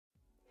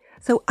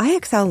So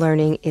IXL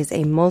Learning is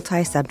a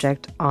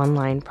multi-subject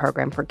online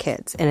program for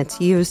kids, and it's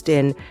used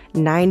in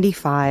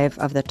 95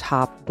 of the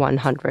top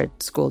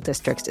 100 school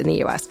districts in the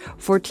U.S.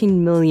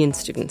 14 million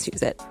students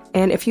use it.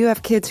 And if you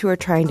have kids who are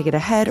trying to get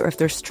ahead, or if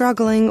they're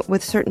struggling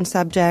with certain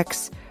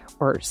subjects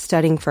or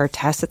studying for a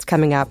test that's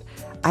coming up,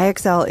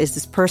 IXL is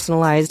this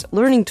personalized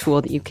learning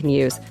tool that you can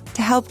use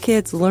to help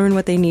kids learn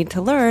what they need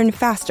to learn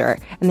faster.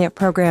 And they have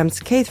programs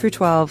K through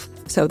 12,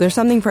 so there's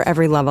something for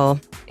every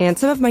level. And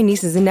some of my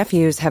nieces and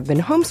nephews have been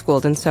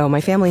homeschooled, and so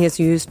my family has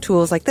used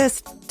tools like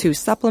this to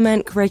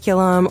supplement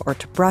curriculum or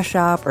to brush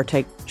up or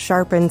to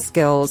sharpen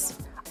skills.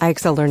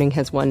 IXL Learning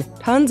has won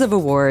tons of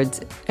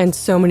awards, and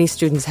so many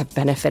students have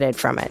benefited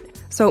from it.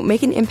 So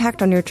make an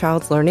impact on your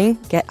child's learning.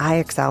 Get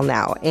IXL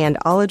now. And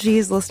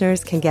Ologies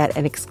listeners can get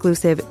an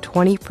exclusive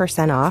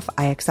 20% off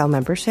IXL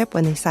membership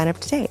when they sign up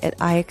today at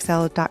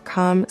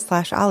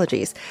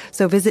IXL.com/ologies.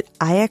 So visit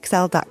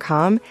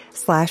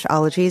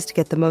IXL.com/ologies to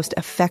get the most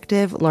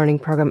effective learning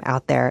program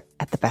out there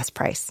at the best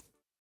price.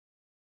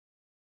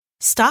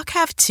 Stock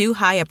have too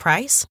high a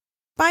price?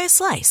 Buy a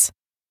slice.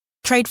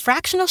 Trade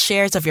fractional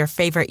shares of your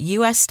favorite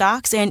U.S.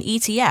 stocks and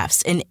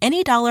ETFs in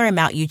any dollar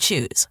amount you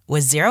choose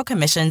with zero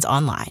commissions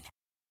online.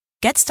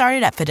 Get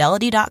started at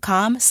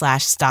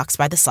Fidelity.com/stocks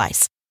by the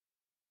slice.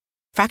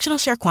 Fractional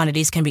share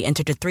quantities can be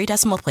entered to 3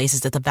 decimal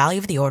places if the value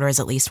of the order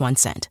is at least 1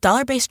 cent.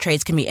 Dollar-based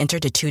trades can be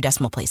entered to 2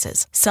 decimal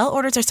places. Sell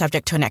orders are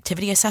subject to an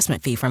activity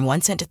assessment fee from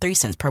 1 cent to 3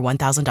 cents per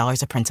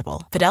 $1,000 of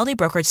principal. Fidelity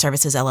Brokerage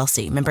Services,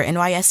 LLC. Member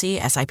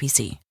NYSE,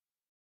 SIPC.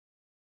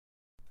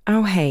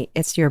 Oh, hey,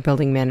 it's your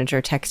building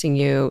manager texting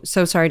you.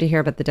 So sorry to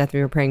hear about the death of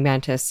your praying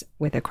mantis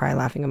with a cry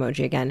laughing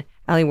emoji again.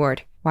 Ellie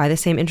Ward, why the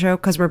same intro?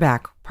 Because we're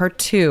back. Part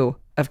 2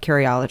 of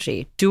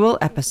Curiology. Dual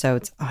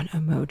episodes on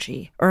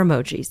emoji or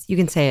emojis. You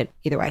can say it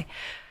either way.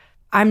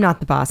 I'm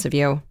not the boss of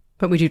you,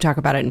 but we do talk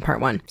about it in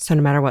part 1. So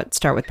no matter what,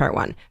 start with part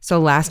 1. So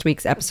last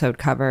week's episode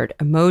covered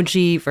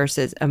emoji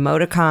versus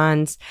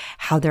emoticons,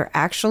 how they're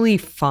actually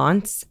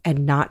fonts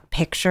and not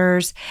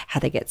pictures, how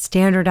they get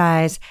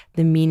standardized,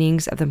 the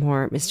meanings of the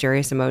more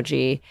mysterious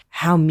emoji,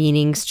 how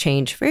meanings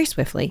change very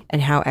swiftly,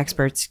 and how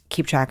experts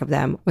keep track of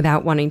them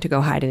without wanting to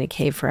go hide in a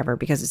cave forever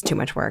because it's too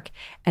much work.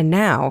 And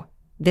now,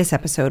 this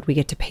episode, we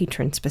get to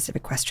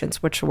patron-specific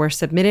questions, which were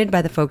submitted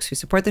by the folks who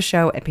support the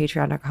show at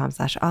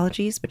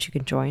patreon.com/ologies, which you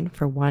can join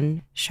for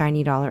 $1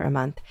 shiny a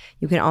month.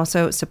 You can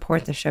also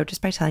support the show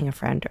just by telling a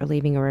friend or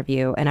leaving a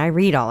review, and I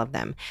read all of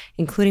them,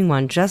 including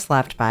one just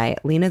left by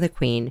Lena the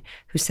Queen,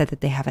 who said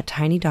that they have a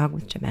tiny dog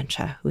with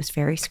dementia who is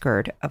very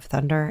scared of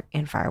thunder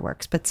and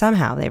fireworks, but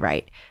somehow they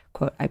write,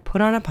 quote, I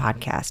put on a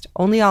podcast,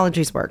 only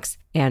Ologies works,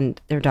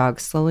 and their dog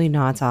slowly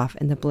nods off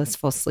in the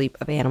blissful sleep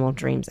of animal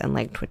dreams and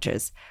leg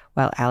twitches,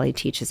 while Allie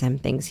teaches him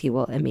things he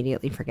will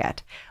immediately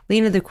forget.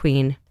 Lena the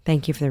Queen,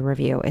 thank you for the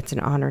review. It's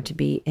an honor to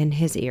be in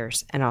his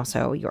ears, and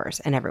also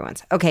yours and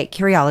everyone's. Okay,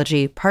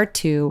 Curiology, part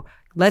 2.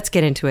 Let's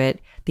get into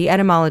it. The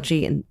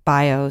etymology and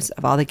bios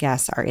of all the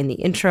guests are in the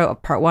intro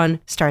of part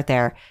 1. Start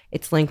there.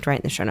 It's linked right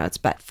in the show notes.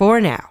 But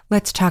for now,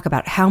 let's talk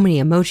about how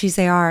many emojis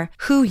there are,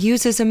 who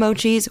uses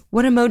emojis,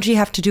 what emoji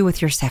have to do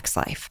with your sex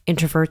life,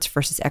 introverts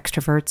versus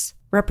extroverts,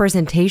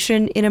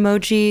 representation in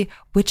emoji,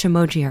 which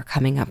emoji are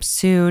coming up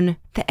soon,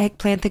 the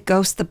eggplant, the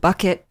ghost, the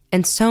bucket,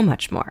 and so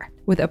much more.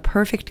 With a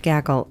perfect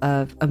gaggle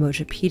of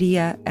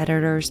Emojipedia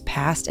editors,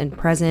 past and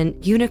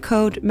present,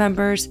 Unicode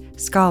members,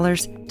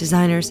 scholars,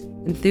 designers,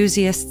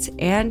 enthusiasts,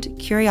 and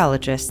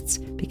curiologists,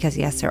 because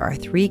yes, there are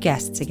 3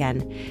 guests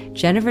again,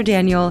 Jennifer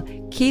Daniel,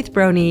 Keith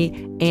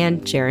Broney,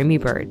 and Jeremy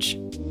Burge.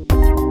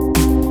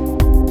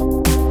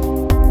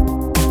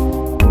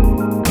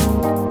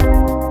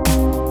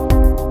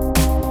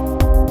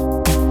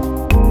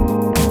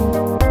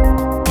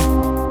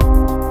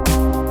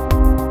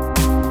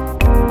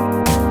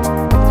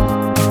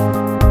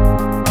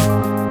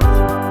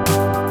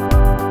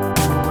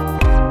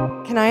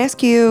 Can I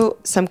ask you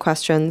some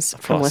questions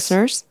from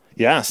listeners?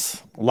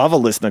 Yes. Love a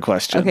listener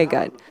question. Okay,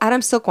 good.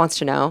 Adam Silk wants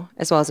to know,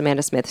 as well as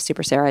Amanda Smith,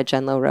 Super Sarah,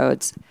 Jen Low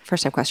Rhodes,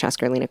 first-time question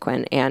asker Lena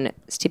Quinn, and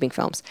Steeping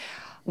Films,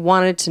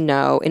 wanted to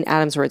know, in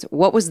Adam's words,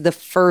 what was the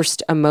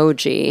first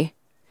emoji?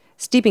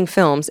 Steeping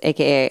Films,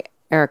 a.k.a.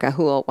 Erica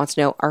Hool, wants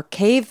to know, are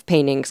cave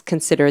paintings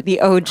considered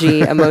the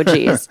OG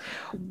emojis?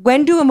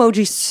 When do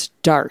emojis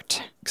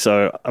start?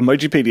 So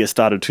Emojipedia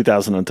started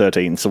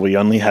 2013, so we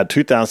only had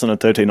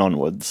 2013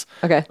 onwards.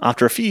 Okay.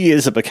 After a few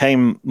years, it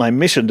became my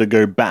mission to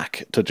go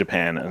back to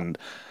Japan, and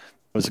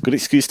it was a good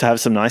excuse to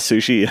have some nice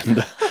sushi and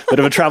a bit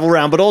of a travel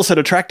around, but also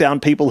to track down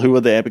people who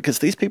were there, because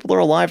these people are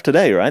alive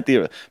today, right?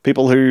 The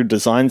people who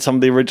designed some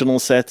of the original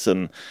sets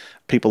and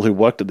people who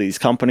worked at these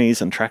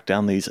companies and tracked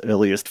down these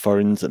earliest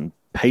phones and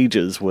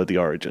pages were the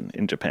origin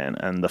in Japan.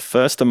 And the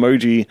first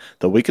emoji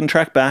that we can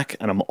track back,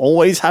 and I'm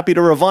always happy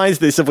to revise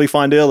this if we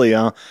find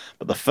earlier,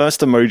 but the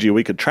first emoji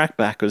we could track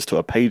back was to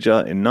a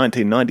pager in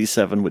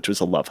 1997, which was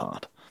a love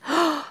heart.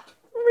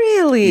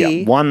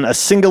 Really? Yeah, a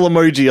single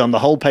emoji on the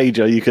whole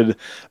pager. You could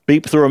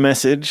beep through a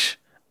message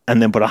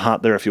and then put a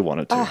heart there if you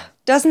wanted to.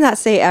 Doesn't that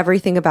say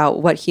everything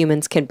about what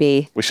humans can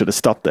be? We should have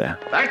stopped there.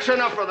 That's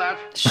enough of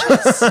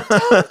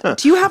that.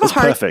 Do you have a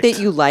heart perfect. that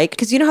you like?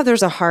 Because you know how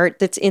there's a heart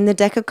that's in the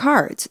deck of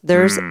cards.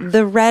 There's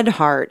the red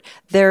heart.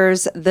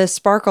 There's the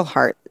sparkle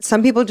heart.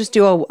 Some people just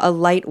do a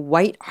light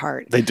white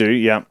heart. They do,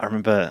 yeah. I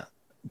remember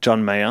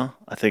John Mayer,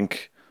 I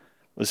think,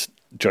 was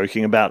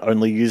joking about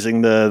only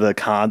using the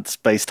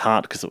cards-based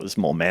heart because it was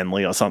more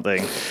manly or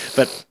something.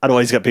 But I'd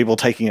always get people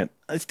taking it.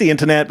 It's the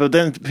internet, but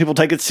then people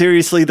take it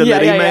seriously. Then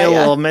they'd email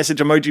or message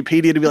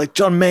Emojipedia to be like,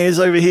 John Mayer's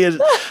over here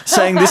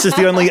saying this is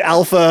the only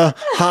alpha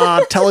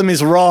heart. Tell him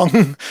he's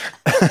wrong.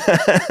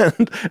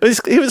 And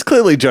he was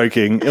clearly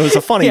joking. It was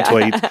a funny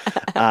tweet.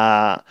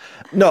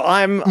 No,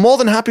 I'm more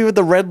than happy with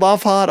the red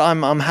love heart.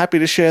 I'm happy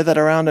to share that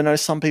around. I know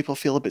some people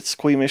feel a bit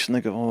squeamish and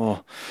they go,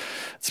 oh,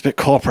 it's a bit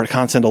corporate. I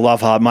can't send a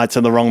love heart. Might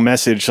send the wrong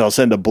message, so I'll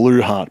send a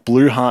blue heart.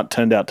 Blue heart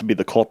turned out to be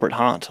the corporate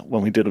heart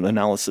when we did an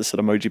analysis at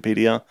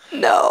Emojipedia.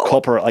 No.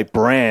 Corporate, like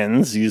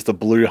brands, use the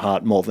blue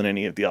heart more than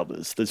any of the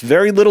others. There's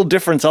very little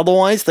difference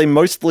otherwise. They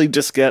mostly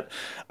just get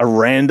a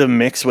random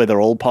mix where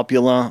they're all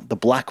popular. The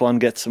black one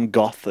gets some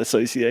goth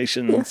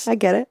associations. I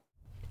get it.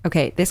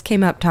 Okay, this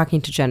came up talking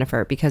to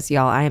Jennifer because,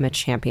 y'all, I am a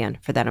champion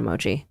for that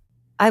emoji.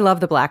 I love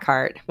the black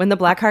heart. When the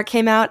black heart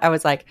came out, I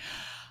was like,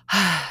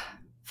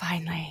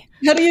 finally.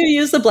 How do you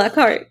use the black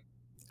heart?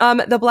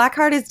 The black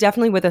heart is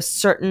definitely with a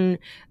certain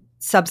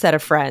subset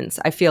of friends.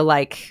 I feel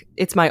like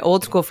it's my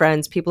old school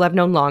friends, people I've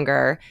known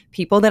longer,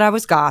 people that I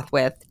was goth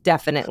with,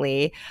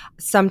 definitely.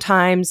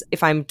 Sometimes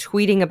if I'm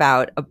tweeting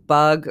about a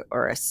bug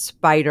or a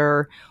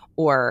spider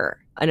or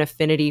an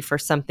affinity for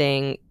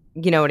something,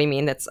 you know what I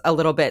mean, that's a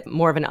little bit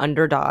more of an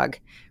underdog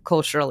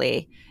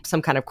culturally,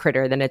 some kind of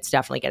critter, then it's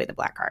definitely getting the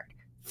black heart.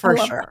 For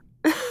sure.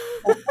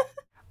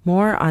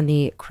 More on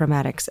the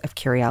chromatics of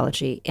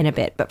Curiology in a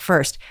bit. But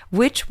first,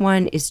 which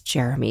one is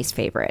Jeremy's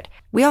favorite?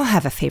 We all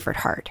have a favorite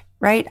heart,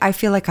 right? I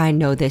feel like I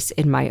know this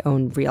in my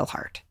own real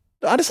heart.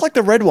 I just like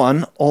the red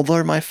one,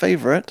 although my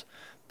favorite,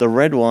 the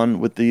red one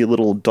with the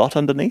little dot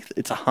underneath,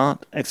 it's a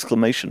heart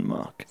exclamation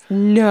mark.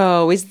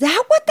 No, is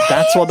that what that is?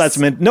 That's what that's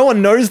meant. No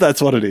one knows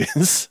that's what it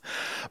is,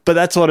 but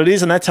that's what it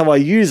is, and that's how I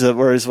use it.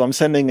 Whereas if I'm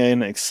sending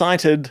an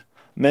excited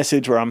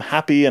message where I'm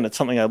happy and it's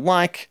something I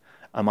like,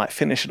 I might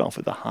finish it off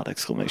with a heart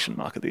exclamation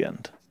mark at the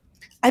end.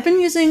 I've been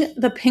using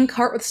the pink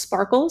heart with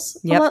sparkles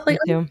a lot lately.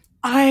 Me too.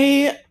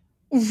 I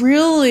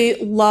really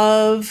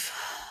love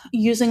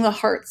using the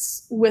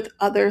hearts with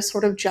other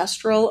sort of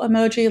gestural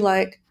emoji.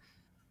 Like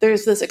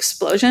there's this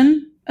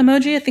explosion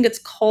emoji. I think it's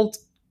called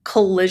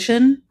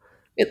collision.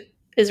 It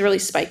is really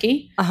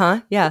spiky.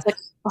 Yeah. It's like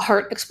a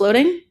heart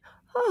exploding.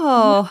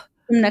 Oh.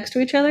 Next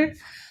to each other.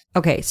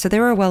 Okay, so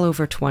there are well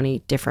over 20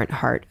 different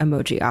heart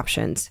emoji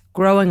options,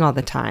 growing all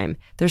the time.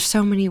 There's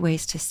so many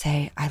ways to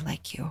say, I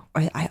like you,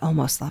 or I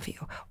almost love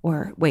you,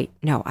 or wait,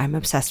 no, I'm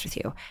obsessed with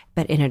you,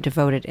 but in a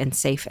devoted and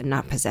safe and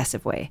not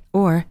possessive way.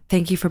 Or,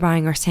 thank you for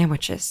buying our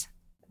sandwiches.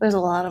 There's a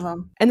lot of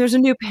them. And there's a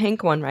new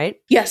pink one,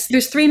 right? Yes,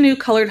 there's 3 new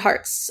colored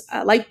hearts,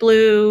 light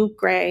blue,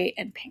 gray,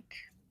 and pink.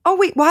 Oh,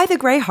 wait, why the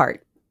gray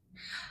heart?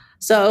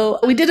 So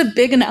we did a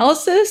big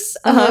analysis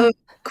of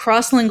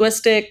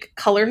cross-linguistic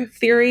color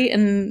theory,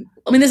 and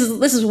I mean this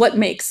is what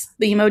makes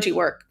the emoji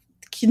work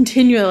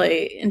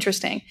continually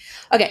interesting.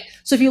 Okay,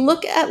 so if you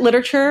look at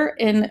literature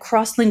in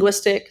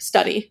cross-linguistic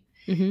study,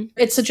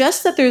 it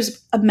suggests that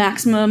there's a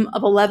maximum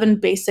of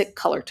 11 basic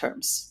color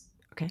terms.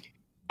 Okay.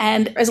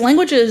 And as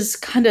languages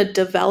kind of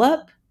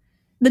develop,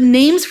 the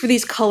names for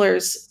these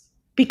colors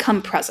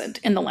become present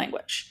in the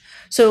language.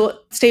 So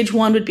stage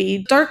 1 would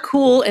be dark,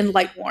 cool, and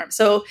light, warm.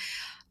 So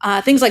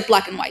things like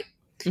black and white.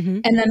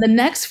 And then the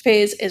next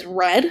phase is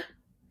red.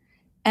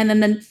 And then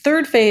the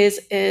third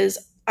phase is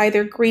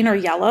either green or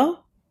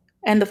yellow.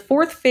 And the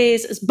fourth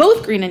phase is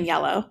both green and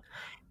yellow.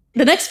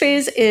 The next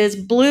phase is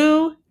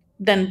blue,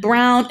 then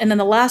brown. And then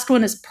the last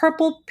one is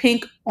purple,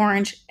 pink,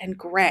 orange, and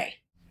gray.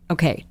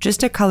 Okay,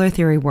 just a color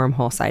theory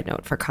wormhole side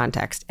note for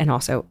context and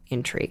also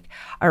intrigue.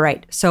 All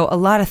right, so a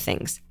lot of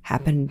things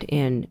happened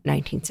in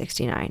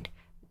 1969.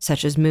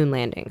 Such as moon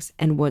landings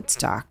and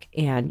Woodstock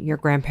and your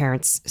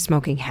grandparents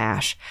smoking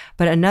hash.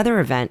 But another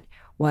event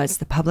was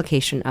the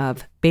publication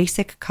of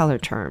Basic Color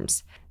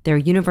Terms, Their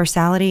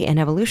Universality and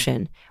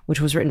Evolution,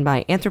 which was written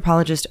by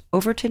anthropologist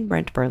Overton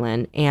Brent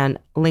Berlin and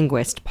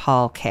linguist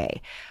Paul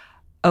Kay.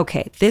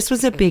 Okay, this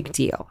was a big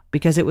deal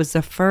because it was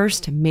the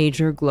first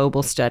major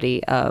global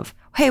study of,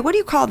 hey, what do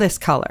you call this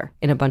color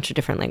in a bunch of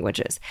different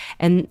languages?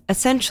 And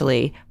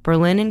essentially,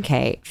 Berlin and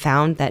Kay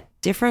found that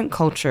different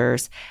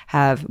cultures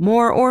have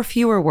more or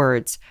fewer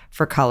words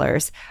for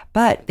colors,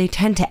 but they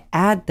tend to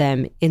add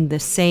them in the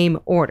same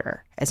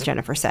order, as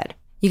Jennifer said.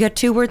 You got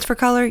 2 words for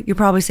color, you're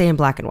probably saying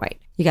black and white.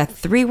 You got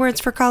 3 words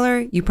for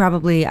color, you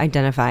probably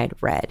identified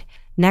red.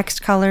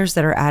 Next colors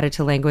that are added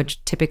to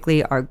language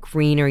typically are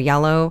green or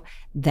yellow,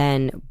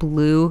 then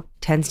blue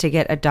tends to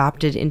get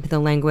adopted into the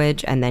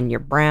language, and then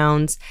your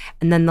browns.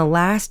 And then the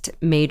last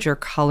major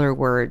color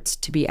words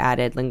to be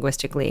added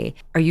linguistically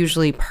are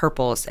usually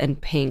purples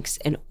and pinks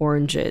and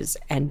oranges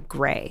and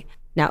gray.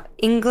 Now,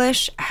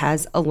 English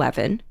has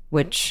 11,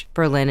 which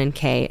Berlin and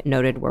Kay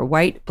noted were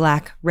white,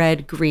 black,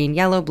 red, green,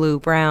 yellow, blue,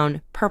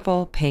 brown,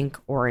 purple, pink,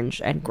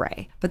 orange, and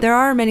gray. But there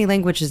are many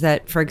languages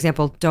that, for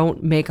example,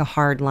 don't make a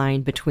hard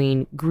line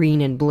between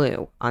green and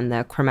blue on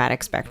the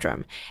chromatic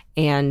spectrum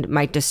and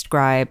might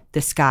describe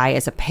the sky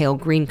as a pale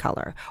green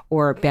color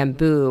or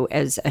bamboo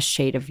as a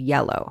shade of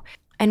yellow.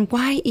 And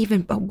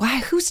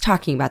who's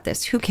talking about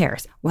this? Who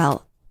cares?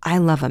 Well, I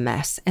love a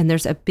mess, and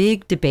there's a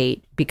big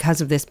debate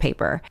because of this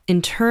paper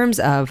in terms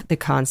of the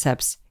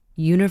concepts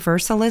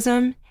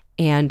universalism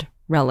and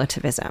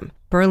relativism.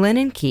 Berlin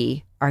and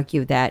Key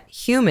argue that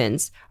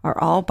humans are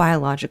all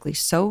biologically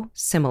so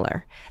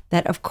similar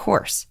that, of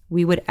course,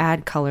 we would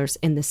add colors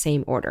in the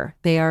same order.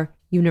 They are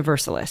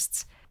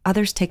universalists.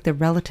 Others take the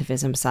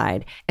relativism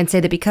side and say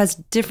that because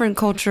different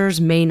cultures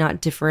may not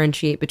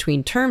differentiate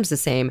between terms the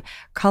same,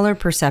 color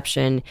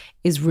perception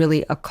is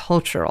really a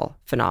cultural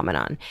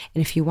phenomenon.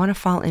 And if you want to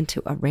fall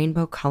into a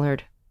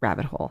rainbow-colored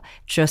rabbit hole,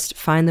 just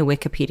find the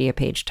Wikipedia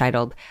page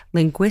titled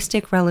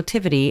Linguistic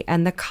Relativity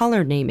and the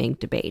Color Naming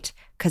Debate,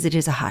 because it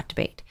is a hot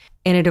debate.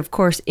 And it, of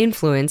course,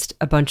 influenced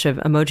a bunch of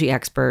emoji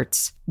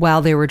experts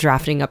while they were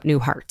drafting up new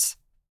hearts.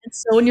 And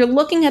so when you're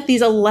looking at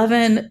these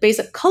 11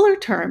 basic color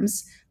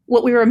terms,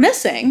 what we were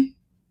missing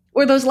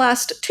were those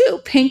last two,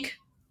 pink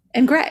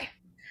and gray.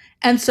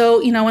 And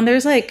so, when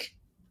there's like,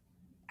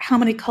 how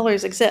many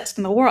colors exist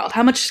in the world?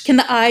 How much can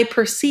the eye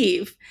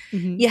perceive?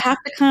 Mm-hmm. You have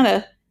to kind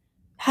of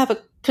have a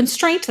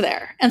constraint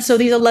there. And so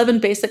these 11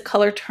 basic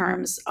color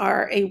terms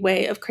are a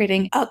way of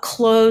creating a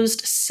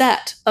closed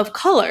set of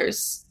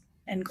colors,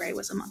 and gray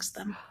was amongst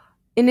them.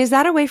 And is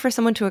that a way for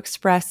someone to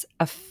express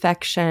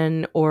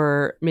affection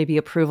or maybe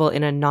approval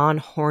in a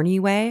non-horny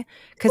way?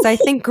 Because I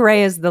think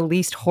gray is the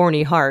least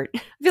horny heart.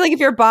 I feel like if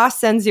your boss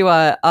sends you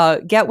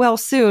a get well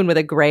soon with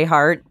a gray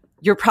heart,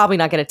 you're probably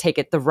not going to take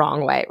it the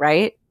wrong way,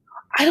 right?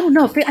 I don't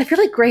know. I feel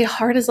like gray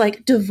heart is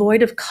like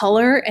devoid of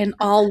color and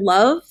all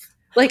love.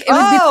 Like,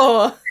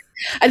 I'd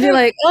be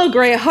like, oh,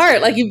 gray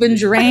heart, like you've been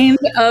drained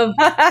of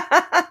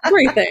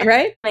everything,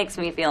 right? Makes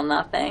me feel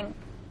nothing.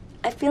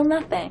 I feel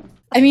nothing.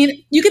 I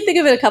mean, you could think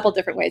of it a couple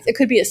different ways. It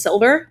could be a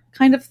silver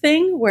kind of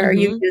thing where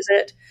you use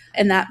it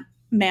in that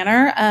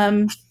manner.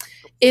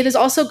 It is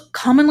also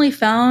commonly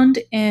found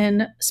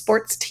in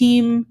sports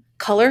team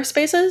color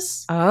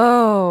spaces.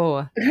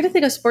 Oh. I'm trying to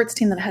think of a sports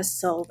team that has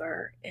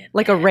silver in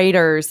like it. A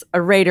Raiders.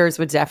 A Raiders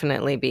would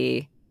definitely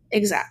be.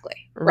 Exactly.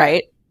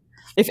 Right?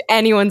 If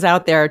anyone's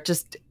out there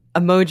just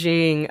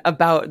emojiing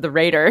about the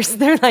Raiders,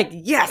 they're like,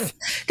 yes.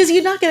 Because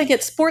you're not going to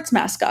get sports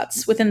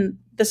mascots within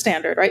the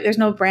standard, right? There's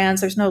no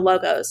brands, there's no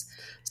logos.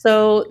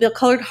 So the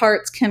colored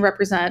hearts can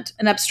represent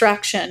an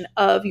abstraction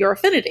of your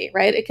affinity,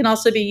 right? It can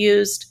also be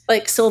used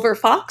like silver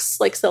fox,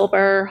 like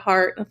silver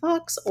heart and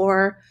fox,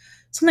 or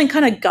something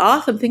kind of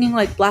goth. I'm thinking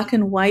like black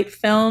and white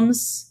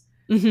films,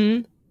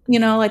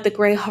 like the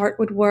gray heart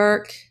would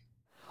work.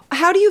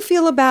 How do you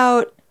feel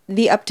about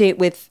the update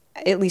with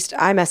at least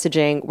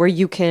iMessaging, where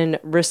you can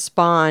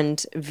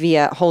respond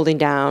via holding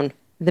down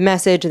the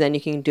message, and then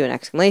you can do an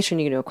exclamation,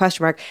 you can do a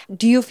question mark.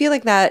 Do you feel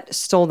like that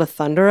stole the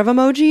thunder of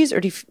emojis, or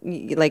do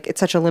you like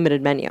it's such a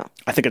limited menu?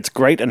 I think it's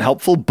great and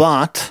helpful,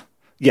 but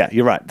yeah,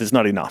 you're right. There's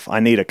not enough. I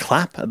need a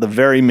clap at the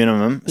very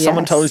minimum. Yes.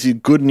 Someone tells you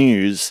good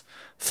news,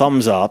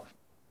 thumbs up,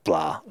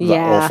 blah,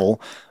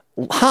 awful.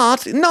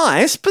 Heart,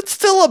 nice, but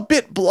still a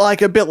bit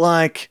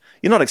like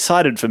you're not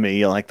excited for me.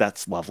 You're like,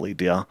 that's lovely,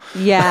 dear.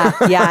 Yeah.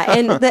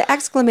 And the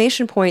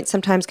exclamation point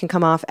sometimes can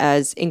come off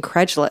as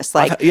incredulous.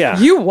 Like, yeah.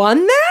 You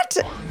won that?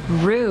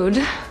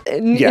 Rude.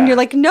 And you're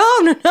like, no.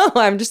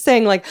 I'm just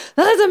saying, like,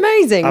 that's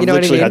amazing. I've you know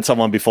literally what I mean? had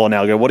someone before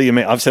now go, what do you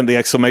mean? I've sent the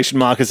exclamation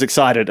mark as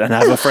excited, and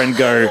have a friend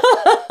go,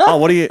 oh,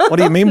 what do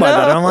you mean by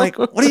that? And I'm like,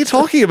 what are you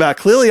talking about?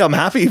 Clearly I'm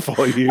happy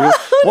for you.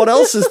 What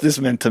else is this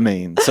meant to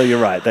mean? So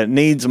you're right. That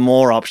needs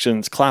more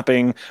options,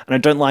 clapping. And I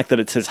don't like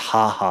that it says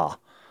ha.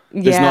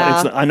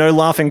 I know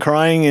laughing,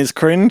 crying is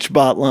cringe,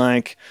 but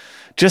like,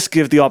 just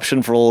give the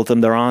option for all of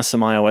them. There are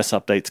some iOS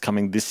updates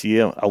coming this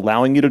year,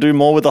 allowing you to do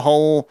more with the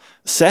whole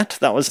set.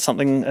 That was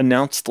something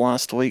announced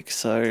last week.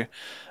 So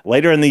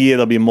later in the year,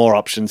 there'll be more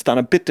options done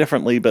a bit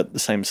differently, but the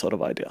same sort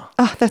of idea.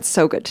 Oh, that's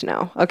so good to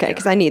know. Okay,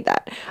 because I need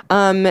that.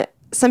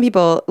 Some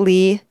people,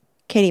 Lee,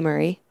 Katie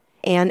Murray,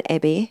 Ann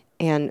Ebby,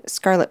 and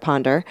Scarlett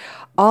Ponder,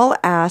 all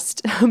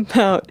asked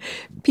about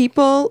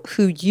people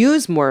who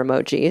use more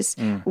emojis.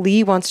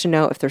 Lee wants to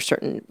know if there's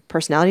certain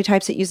personality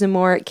types that use them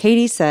more.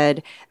 Katie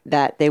said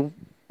that they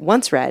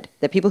once read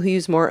that people who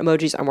use more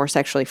emojis are more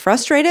sexually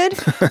frustrated.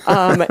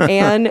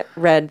 Anne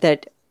read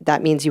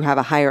that means you have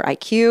a higher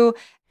IQ.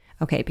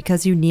 Okay,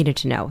 because you needed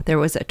to know, there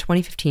was a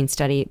 2015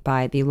 study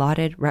by the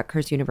lauded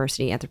Rutgers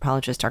University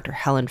anthropologist Dr.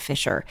 Helen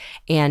Fisher,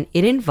 and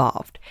it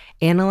involved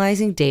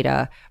analyzing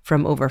data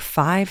from over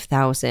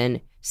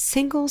 5,000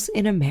 singles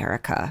in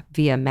America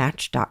via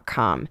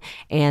Match.com.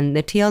 And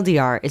the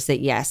TLDR is that,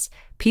 yes,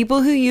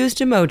 people who used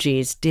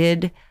emojis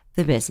did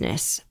the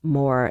business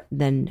more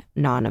than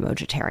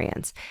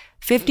non-emojitarians.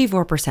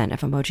 54%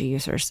 of emoji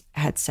users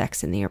had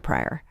sex in the year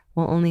prior,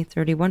 while only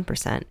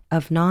 31%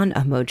 of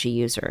non-emoji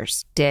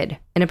users did.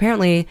 And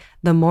apparently,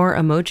 the more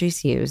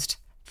emojis used,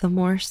 the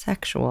more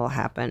sexual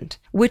happened.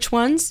 Which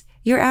ones?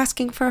 You're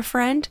asking for a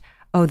friend?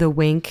 Oh, the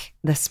wink,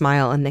 the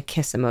smile, and the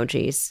kiss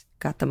emojis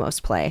got the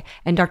most play.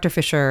 And Dr.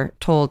 Fisher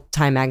told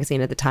Time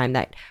magazine at the time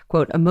that,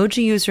 quote,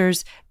 emoji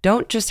users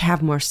don't just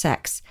have more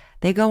sex,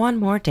 they go on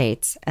more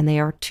dates, and they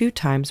are 2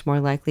 times more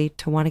likely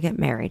to want to get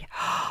married.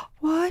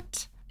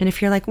 What? And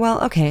if you're like,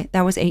 well, okay,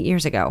 that was 8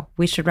 years ago,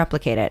 we should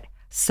replicate it.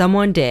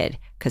 Someone did,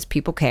 because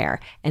people care.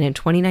 And in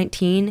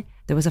 2019,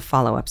 there was a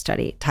follow-up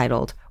study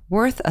titled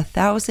Worth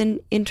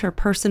 1,000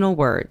 Interpersonal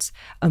Words,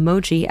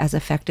 Emoji as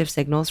Effective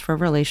Signals for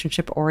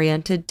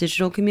Relationship-Oriented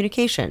Digital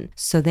Communication.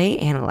 So they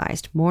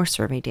analyzed more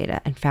survey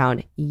data and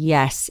found,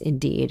 yes,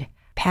 indeed,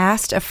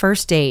 past a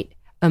first date,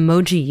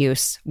 emoji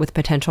use with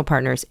potential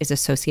partners is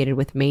associated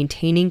with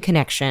maintaining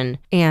connection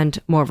and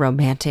more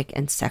romantic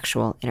and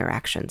sexual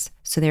interactions.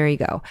 So there you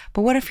go.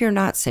 But what if you're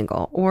not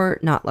single or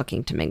not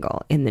looking to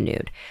mingle in the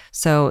nude?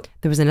 So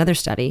there was another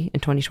study in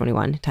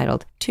 2021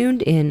 titled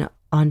Tuned In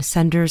on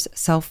Sender's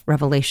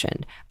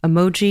Self-Revelation,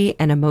 Emoji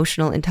and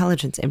Emotional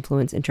Intelligence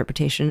Influence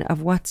Interpretation of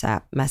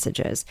WhatsApp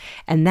Messages.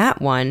 And that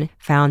one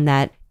found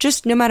that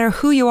just no matter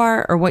who you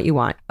are or what you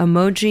want,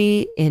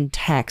 emoji in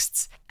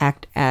texts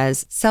act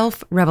as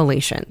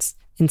self-revelations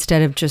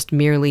instead of just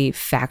merely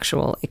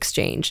factual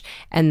exchange,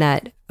 and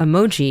that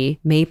emoji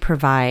may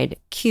provide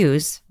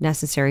cues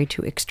necessary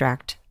to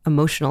extract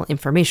emotional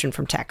information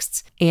from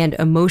texts, and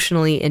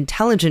emotionally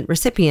intelligent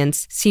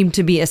recipients seem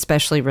to be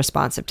especially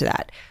responsive to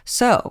that.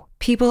 So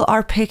people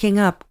are picking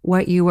up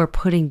what you are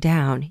putting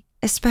down,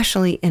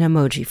 especially in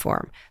emoji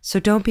form. So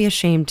don't be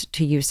ashamed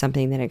to use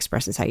something that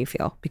expresses how you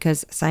feel,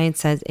 because science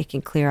says it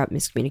can clear up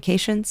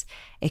miscommunications,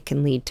 it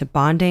can lead to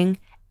bonding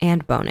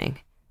and boning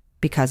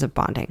because of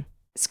bonding.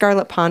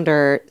 Scarlett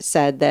Ponder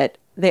said that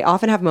they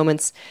often have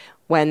moments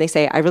when they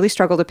say, I really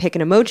struggle to pick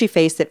an emoji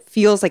face that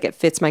feels like it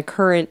fits my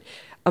current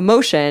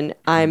emotion.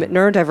 I'm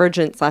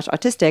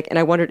neurodivergent/autistic, and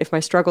I wondered if my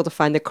struggle to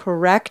find the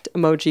correct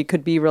emoji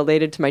could be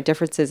related to my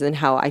differences in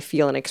how I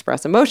feel and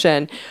express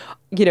emotion.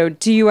 You know,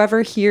 do you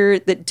ever hear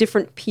that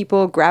different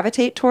people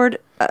gravitate toward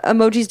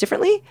emojis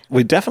differently?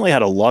 We definitely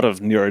had a lot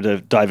of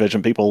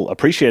neurodivergent people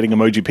appreciating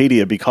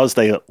Emojipedia because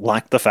they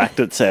liked the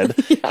fact it said,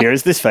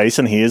 here's this face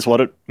and here's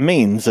what it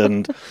means.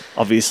 And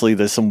obviously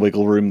there's some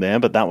wiggle room there,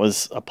 but that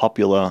was a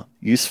popular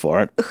use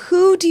for it.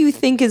 Who do you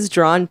think is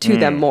drawn to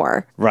them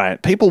more?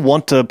 Right. People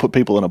want to put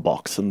people in a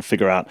box and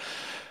figure out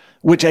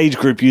which age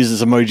group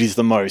uses emojis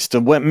the most,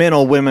 and men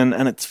or women,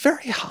 and it's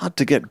very hard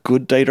to get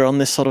good data on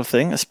this sort of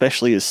thing,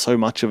 especially as so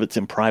much of it's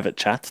in private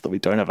chats that we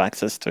don't have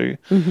access to.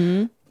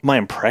 Mm-hmm. My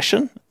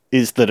impression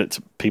is that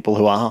it's people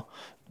who are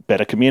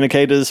better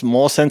communicators,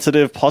 more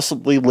sensitive,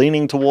 possibly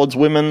leaning towards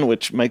women,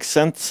 which makes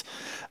sense,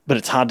 but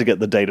it's hard to get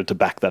the data to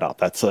back that up.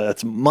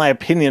 That's my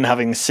opinion,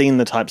 having seen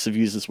the types of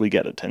users we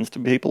get. It tends to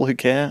be people who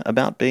care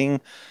about being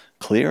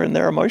clear in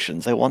their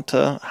emotions. They want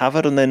to have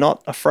it and they're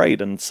not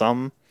afraid, and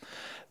some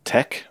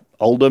tech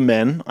older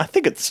men, I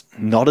think it's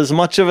not as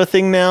much of a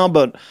thing now,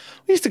 but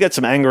we used to get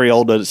some angry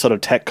older sort of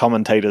tech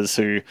commentators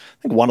who, I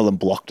think one of them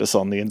blocked us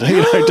on the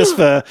internet, just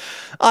for,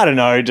 I don't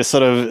know, just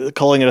sort of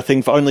calling it a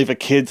thing only for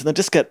kids, and they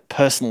just get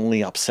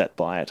personally upset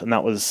by it. And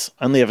that was,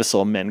 I only ever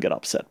saw men get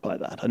upset by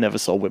that. I never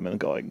saw women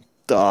going,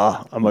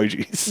 duh,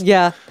 emojis.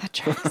 Yeah, that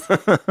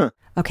tracks.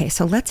 Okay,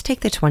 so let's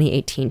take the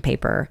 2018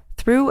 paper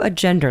Through a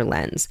Gender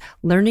Lens,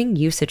 Learning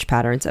Usage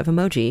Patterns of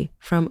Emoji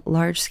from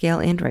Large-Scale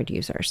Android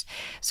Users.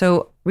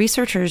 So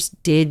researchers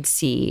did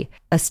see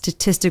a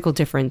statistical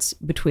difference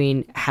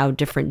between how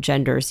different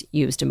genders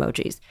used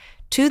emojis,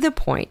 to the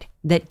point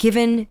that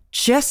given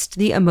just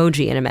the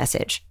emoji in a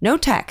message, no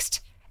text,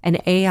 an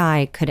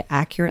AI could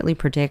accurately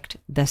predict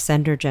the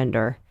sender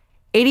gender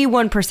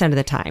 81% of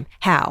the time.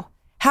 How?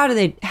 How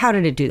did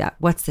it do that?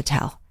 What's the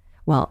tell?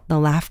 Well, the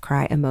laugh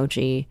cry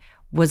emoji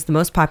was the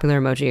most popular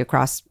emoji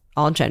across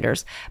all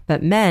genders,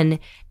 but men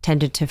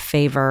tended to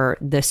favor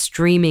the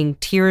streaming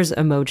tears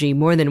emoji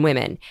more than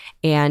women,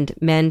 and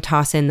men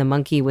toss in the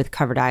monkey with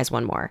covered eyes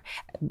one more,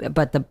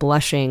 but the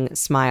blushing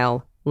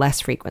smile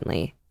less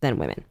frequently than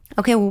women.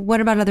 Okay, well,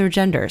 what about other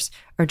genders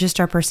or just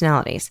our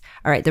personalities?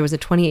 All right, there was a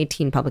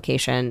 2018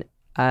 publication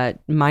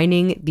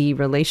mining the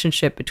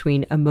relationship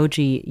between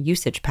emoji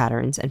usage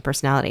patterns and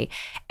personality,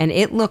 and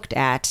it looked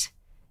at,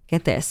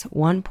 get this,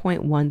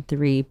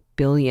 1.13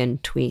 billion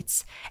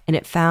tweets, and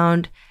it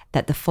found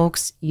that the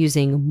folks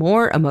using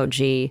more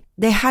emoji,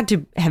 they had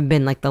to have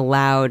been like the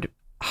loud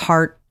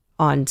heart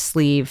on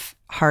sleeve,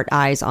 heart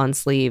eyes on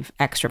sleeve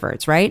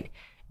extroverts, right?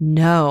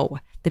 No,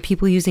 the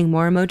people using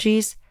more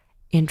emojis,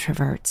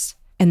 introverts.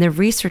 And the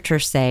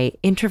researchers say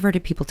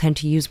introverted people tend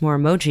to use more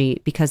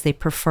emoji because they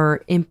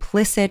prefer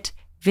implicit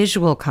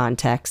visual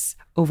contexts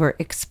over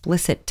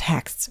explicit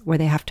texts where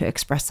they have to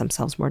express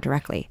themselves more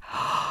directly.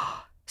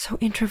 So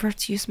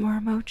introverts use more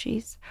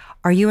emojis.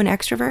 Are you an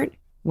extrovert?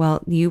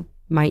 Well, you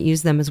might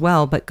use them as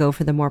well, but go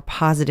for the more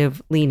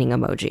positive leaning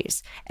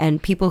emojis.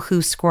 And people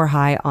who score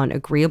high on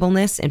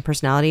agreeableness in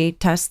personality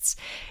tests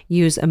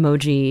use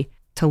emoji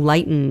to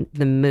lighten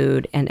the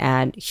mood and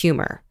add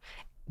humor.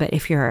 But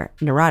if you're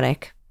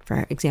neurotic,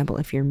 for example,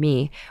 if you're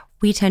me,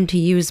 we tend to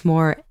use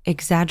more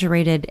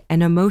exaggerated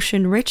and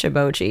emotion-rich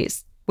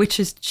emojis, which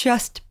is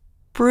just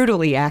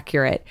brutally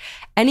accurate.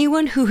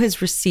 Anyone who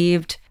has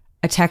received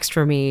a text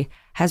from me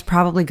has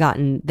probably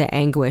gotten the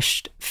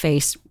anguished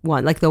face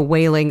one, like the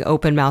wailing,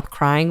 open mouth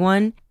crying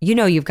one. You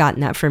know you've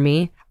gotten that from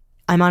me.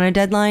 I'm on a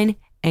deadline,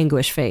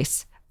 anguish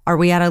face. Are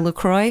we at a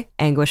LaCroix?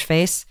 Anguish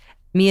face.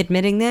 Me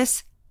admitting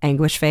this,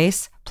 anguish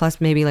face,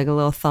 plus maybe like a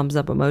little thumbs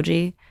up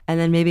emoji. And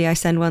then maybe I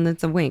send one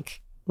that's a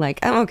wink. Like,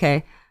 I'm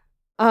okay.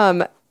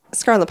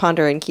 Scarlett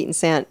Ponder and Keaton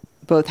Sant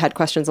both had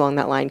questions along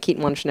that line.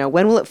 Keaton wanted to know,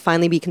 when will it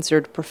finally be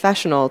considered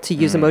professional to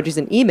use emojis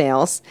in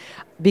emails?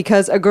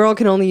 Because a girl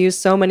can only use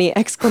so many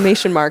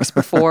exclamation marks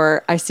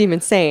before I seem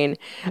insane.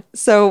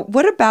 So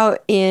what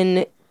about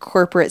in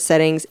corporate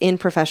settings, in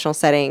professional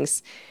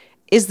settings?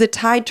 Is the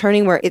tide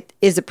turning where it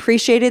is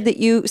appreciated that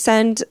you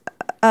send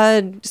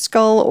a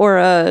skull or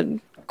a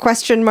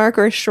question mark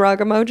or a shrug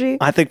emoji?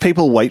 I think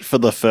people wait for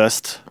the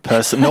first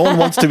person. No one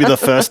wants to be the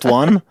first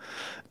one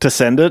to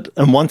send it.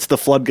 And once the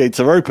floodgates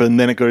are open,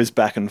 then it goes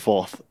back and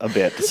forth a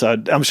bit. So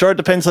I'm sure it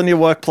depends on your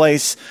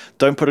workplace.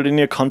 Don't put it in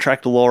your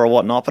contract law or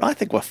whatnot, but I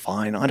think we're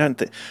fine. I don't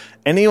think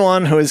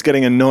anyone who is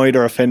getting annoyed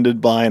or offended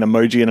by an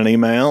emoji in an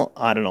email,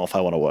 I don't know if I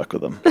want to work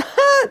with them.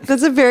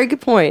 That's a very good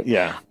point.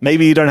 Yeah.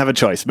 Maybe you don't have a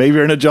choice. Maybe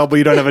you're in a job where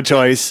you don't have a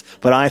choice,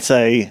 but I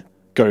say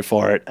go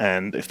for it.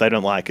 And if they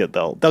don't like it,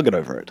 they'll get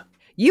over it.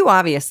 You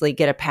obviously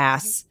get a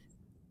pass.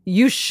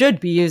 You should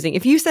be using,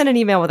 if you send an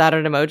email without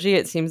an emoji,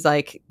 it seems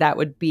like that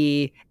would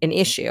be an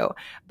issue.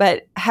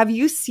 But have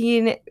you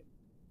seen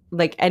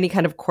like any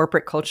kind of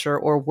corporate culture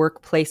or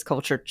workplace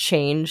culture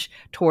change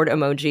toward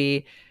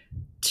emoji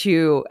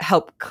to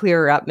help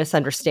clear up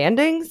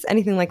misunderstandings?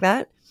 Anything like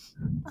that?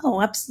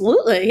 Oh,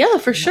 absolutely. Yeah,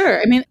 for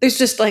sure. I mean, there's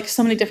just like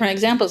so many different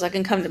examples that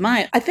can come to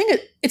mind. I think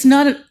it's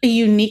not a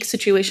unique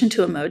situation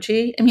to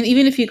emoji. I mean,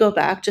 even if you go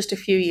back just a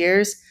few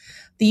years,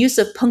 the use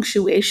of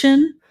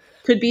punctuation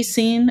could be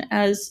seen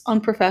as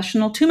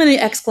unprofessional. Too many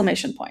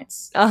exclamation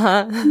points. Too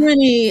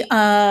many,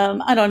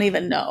 I don't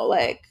even know,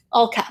 like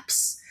all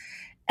caps.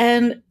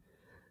 And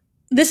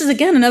this is,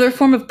 again, another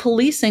form of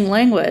policing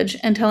language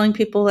and telling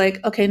people like,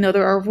 okay, no,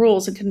 there are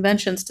rules and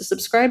conventions to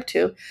subscribe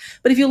to.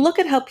 But if you look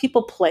at how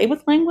people play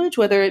with language,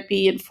 whether it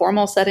be in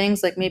formal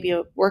settings, like maybe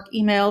a work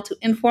email, to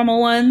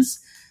informal ones,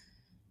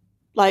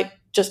 like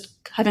just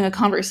having a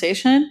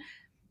conversation,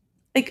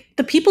 like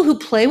the people who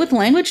play with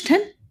language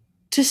tend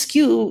to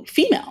skew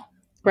female,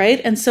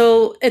 right? And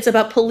so it's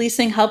about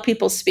policing how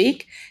people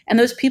speak. And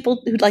those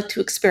people who like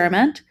to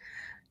experiment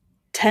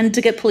tend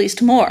to get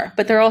policed more,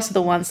 but they're also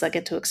the ones that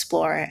get to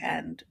explore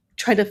and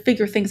try to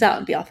figure things out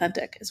and be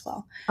authentic as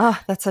well.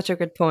 Oh, that's such a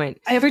good point.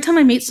 Every time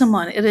I meet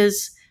someone,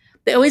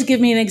 they always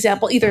give me an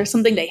example, either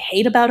something they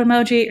hate about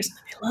emoji or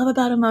something they love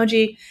about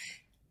emoji.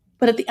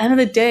 But at the end of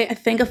the day, I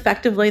think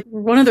effectively,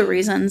 one of the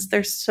reasons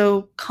they're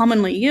so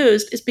commonly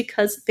used is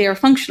because they are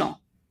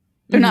functional.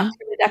 They're not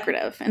purely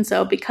decorative. And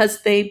so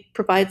because they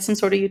provide some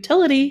sort of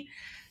utility,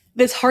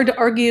 it's hard to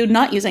argue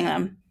not using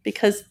them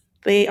because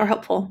they are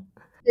helpful.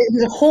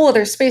 There's a whole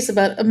other space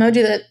about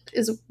emoji that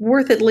is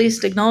worth at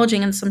least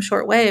acknowledging in some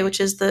short way, which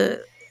is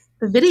the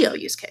video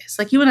use case.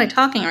 Like you and I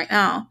talking right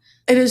now,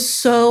 it is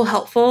so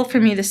helpful for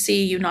me to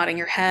see you nodding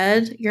your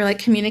head. You're like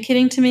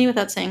communicating to me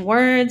without saying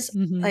words.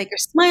 Like you're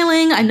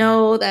smiling. I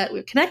know that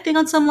we're connecting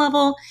on some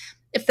level.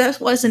 If that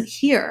wasn't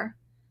here,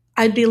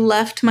 I'd be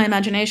left to my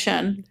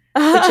imagination,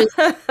 which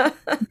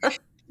is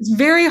it's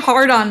very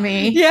hard on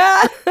me.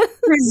 Yeah.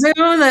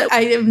 Presume that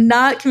I am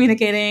not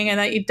communicating and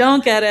that you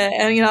don't get it.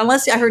 And,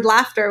 unless I heard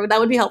laughter, that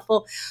would be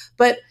helpful.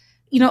 But,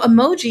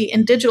 emoji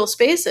in digital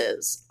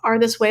spaces are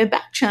this way of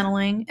back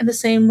channeling in the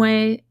same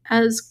way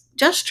as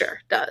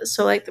gesture does.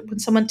 So like when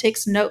someone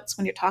takes notes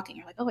when you're talking,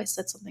 you're like, oh, I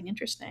said something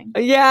interesting.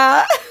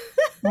 Yeah.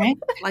 Right?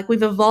 Like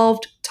we've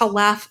evolved to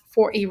laugh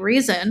for a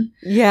reason.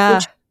 Yeah.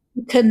 Which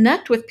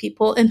connect with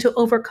people and to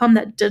overcome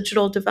that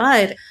digital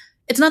divide.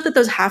 It's not that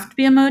those have to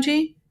be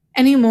emoji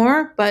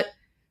anymore, but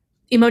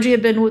emoji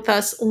have been with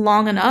us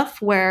long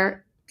enough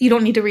where you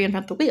don't need to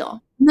reinvent the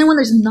wheel. And then when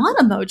there's not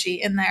emoji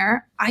in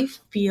there, I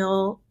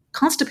feel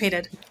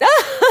constipated.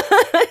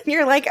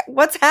 You're like,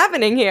 what's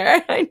happening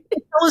here? I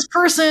tell this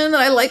person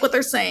that I like what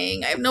they're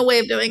saying. I have no way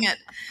of doing it.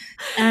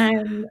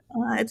 And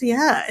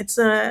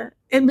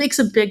it makes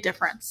a big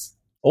difference.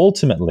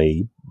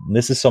 Ultimately,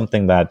 this is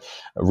something that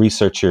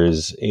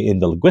researchers in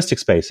the linguistic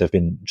space have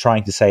been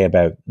trying to say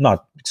about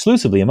not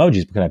exclusively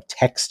emojis, but kind of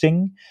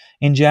texting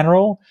in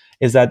general,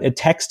 is that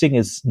texting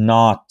is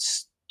not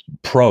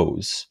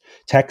prose.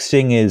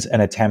 Texting is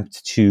an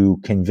attempt to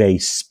convey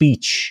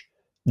speech,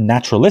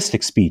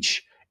 naturalistic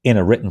speech, in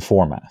a written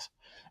format.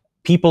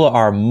 People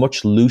are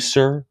much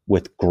looser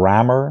with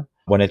grammar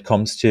when it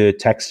comes to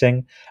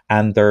texting,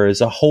 and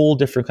there's a whole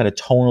different kind of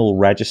tonal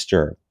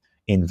register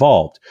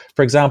involved.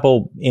 For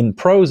example, in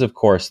prose, of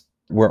course,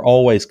 we're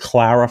always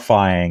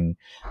clarifying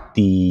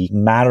the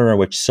manner in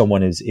which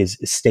someone is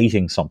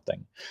stating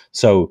something.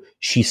 So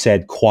she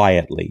said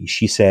quietly,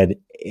 she said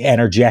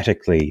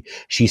energetically,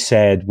 she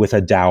said with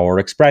a dour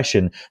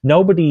expression.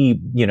 Nobody,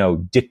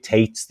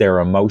 dictates their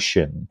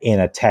emotion in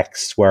a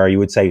text where you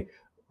would say,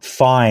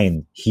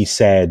 fine, he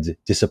said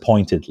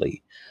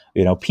disappointedly.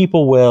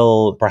 People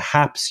will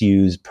perhaps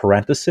use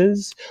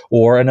parentheses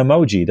or an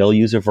emoji. They'll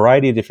use a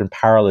variety of different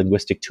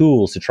paralinguistic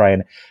tools to try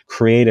and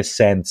create a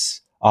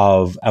sense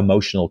of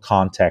emotional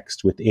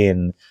context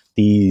within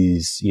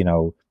these,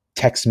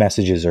 text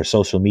messages or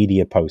social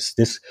media posts,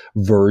 this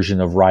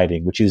version of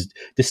writing, which is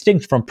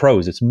distinct from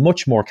prose. It's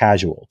much more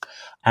casual.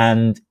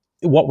 And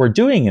what we're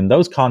doing in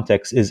those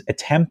contexts is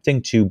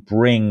attempting to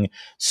bring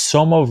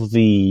some of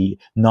the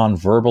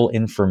nonverbal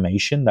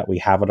information that we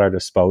have at our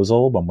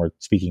disposal when we're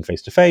speaking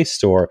face to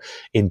face, or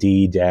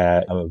indeed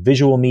a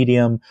visual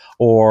medium,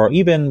 or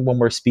even when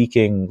we're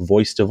speaking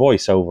voice to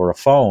voice over a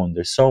phone.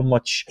 There's so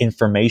much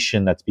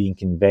information that's being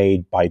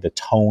conveyed by the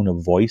tone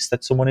of voice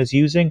that someone is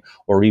using,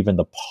 or even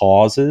the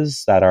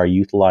pauses that are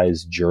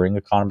utilized during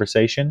a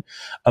conversation.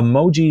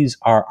 Emojis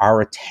are our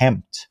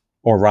attempt,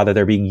 or rather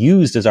they're being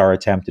used as our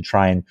attempt to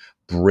try and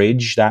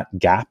bridge that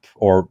gap,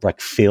 or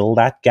like fill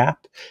that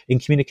gap in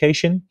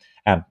communication.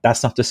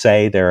 That's not to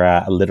say they're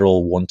a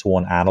literal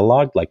one-to-one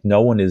analog. Like,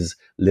 no one is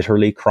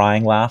literally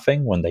crying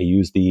laughing when they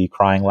use the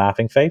crying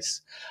laughing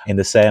face, in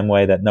the same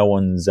way that no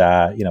one's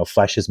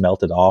flesh is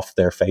melted off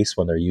their face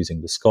when they're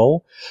using the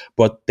skull.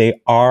 But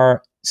they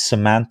are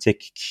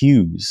semantic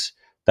cues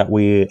that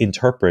we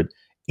interpret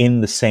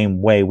in the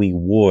same way we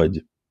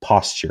would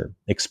posture,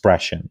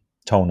 expression,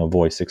 tone of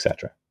voice,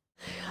 etc.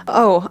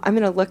 Oh, I'm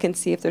going to look and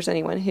see if there's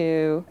anyone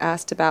who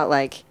asked about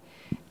like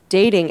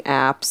dating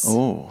apps.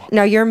 Oh.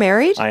 Now, you're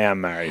married? I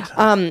am married.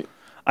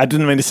 I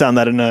didn't mean to sound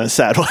that in a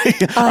sad way.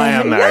 I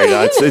am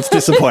married. It's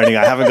disappointing.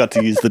 I haven't got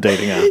to use the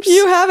dating apps.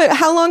 You haven't?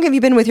 How long have you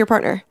been with your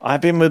partner?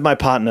 I've been with my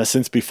partner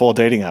since before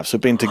dating apps.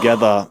 We've been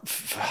together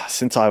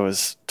since I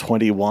was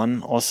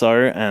 21 or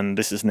so, and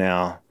this is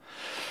now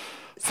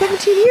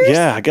 17 years?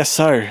 Yeah, I guess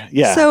so.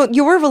 Yeah. So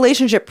your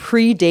relationship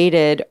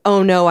predated,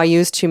 oh no, I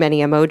used too many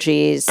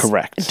emojis.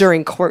 Correct.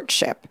 During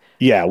courtship.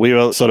 Yeah, we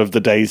were sort of the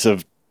days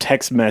of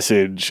text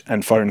message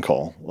and phone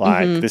call.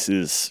 Like, this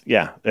is,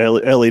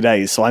 early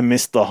days. So I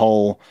missed the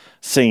whole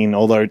scene,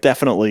 although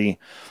definitely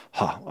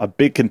a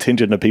big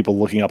contingent of people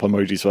looking up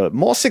emojis were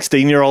more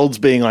 16-year-olds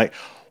being like,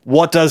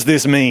 what does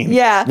this mean?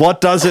 Yeah. What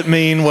does it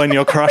mean when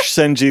your crush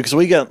sends you? Because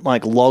we get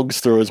like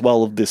logs through as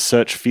well of this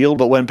search field.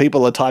 But when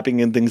people are typing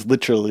in things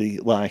literally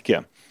like,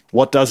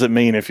 what does it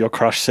mean if your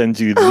crush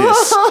sends you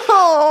this?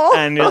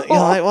 And you're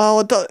like, well,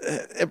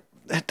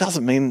 it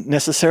doesn't mean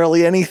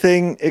necessarily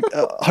anything.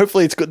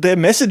 Hopefully it's good. They're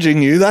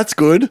messaging you. That's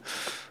good.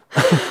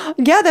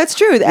 Yeah, that's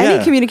true.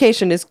 Any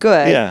communication is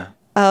good. Yeah.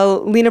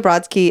 Lena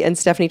Brodsky and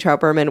Stephanie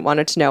Trout-Berman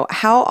wanted to know,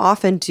 how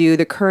often do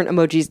the current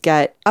emojis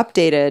get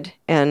updated?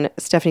 And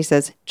Stephanie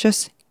says,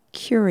 just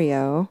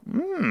Curiologist.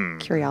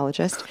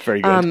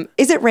 Very good.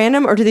 Is it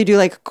random, or do they do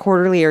like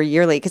quarterly or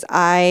yearly?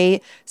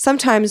 Because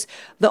sometimes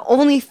the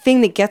only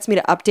thing that gets me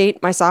to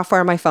update my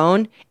software on my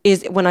phone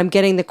is when I'm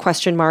getting the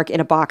question mark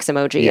in a box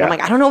emoji. Yeah. I'm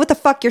like, I don't know what the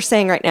fuck you're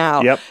saying right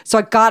now. Yep.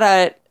 So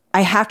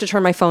I have to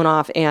turn my phone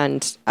off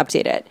and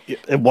update it.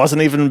 It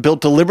wasn't even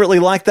built deliberately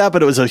like that,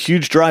 but it was a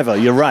huge driver.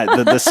 You're right.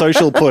 The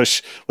social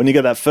push, when you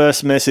get that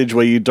first message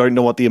where you don't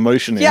know what the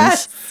emotion is.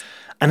 Yes.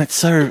 And it's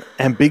so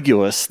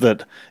ambiguous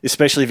that,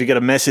 especially if you get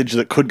a message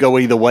that could go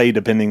either way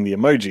depending the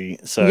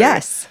emoji. So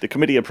yes. The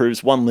committee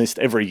approves one list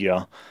every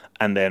year,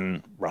 and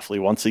then roughly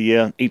once a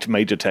year, each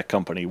major tech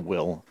company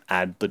will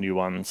add the new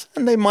ones,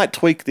 and they might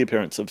tweak the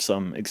appearance of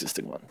some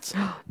existing ones.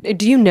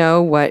 Do you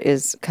know what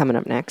is coming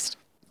up next?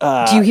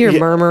 Do you hear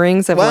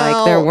murmurings of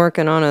like they're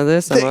working on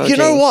this emoji? You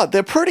know what?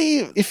 They're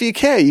pretty, if you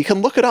care, you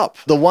can look it up.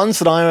 The ones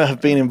that I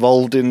have been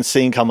involved in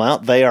seeing come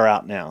out, they are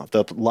out now.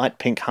 The light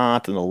pink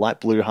heart and the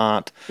light blue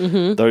heart,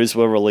 those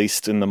were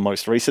released in the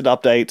most recent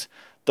update.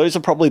 Those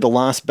are probably the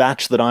last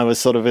batch that I was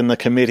sort of in the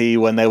committee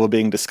when they were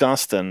being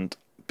discussed, and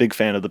big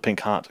fan of the pink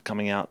heart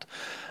coming out.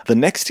 The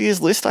next year's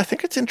list, I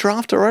think it's in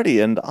draft already,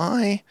 and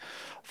I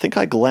think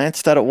I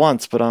glanced at it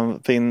once, but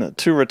I've been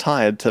too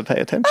retired to pay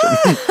attention.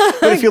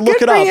 But if you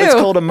look it up, it's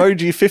called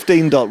Emoji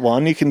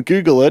 15.1. You can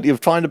Google it. You'll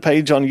find a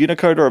page on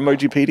Unicode or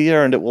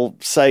Emojipedia, and it will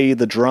say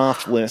the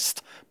draft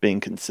list being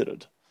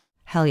considered.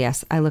 Hell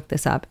yes, I looked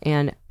this up.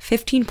 And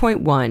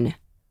 15.1,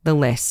 the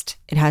list,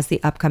 it has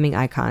the upcoming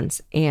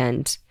icons.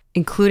 And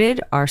included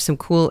are some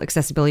cool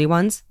accessibility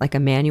ones, like a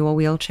manual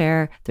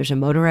wheelchair. There's a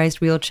motorized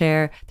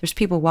wheelchair. There's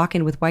people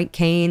walking with white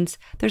canes.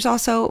 There's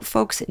also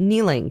folks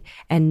kneeling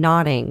and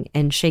nodding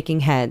and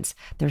shaking heads.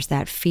 There's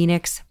that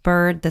phoenix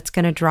bird that's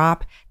going to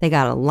drop. They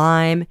got a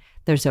lime.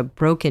 There's a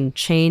broken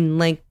chain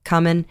link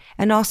coming,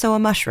 and also a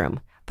mushroom,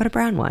 but a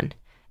brown one,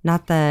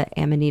 not the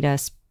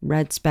Amanita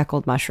red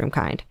speckled mushroom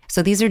kind.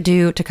 So these are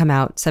due to come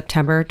out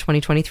September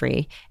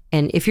 2023.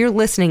 And if you're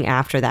listening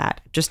after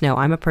that, just know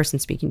I'm a person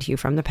speaking to you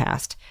from the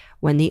past,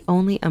 when the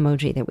only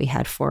emoji that we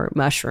had for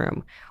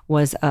mushroom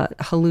was a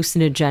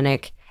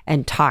hallucinogenic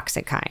and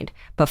toxic kind.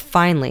 But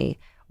finally,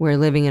 we're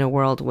living in a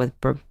world with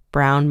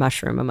brown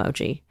mushroom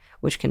emoji,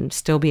 which can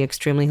still be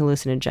extremely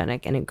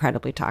hallucinogenic and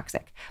incredibly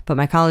toxic. But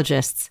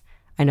mycologists,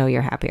 I know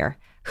you're happier.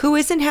 Who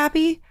isn't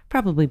happy?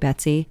 Probably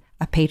Betsy,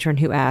 a patron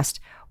who asked,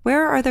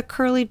 "Where are the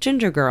curly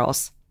ginger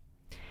girls?"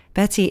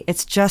 Betsy,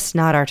 it's just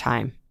not our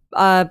time.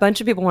 A bunch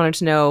of people wanted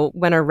to know,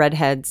 when are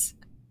redheads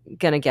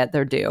gonna get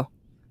their due?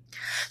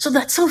 So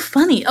that's so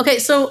funny. Okay,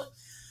 so,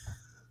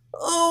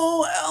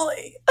 oh,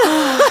 Ellie.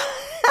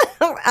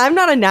 I'm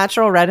not a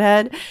natural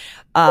redhead.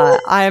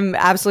 I'm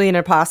absolutely an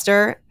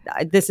imposter.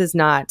 This is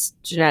not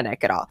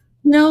genetic at all.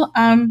 No,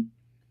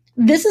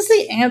 this is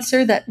the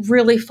answer that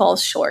really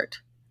falls short.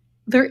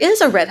 There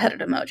is a redheaded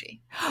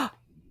emoji, I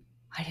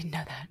didn't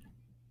know that.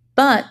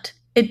 but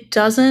it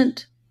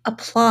doesn't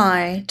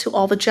apply to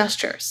all the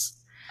gestures.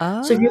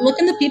 Oh. So if you look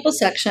in the people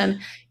section,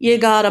 you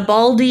got a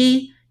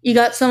baldy, you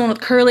got someone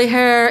with curly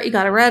hair, you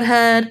got a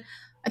redhead.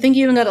 I think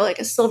you even got like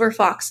a silver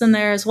fox in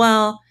there as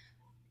well.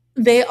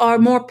 They are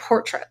more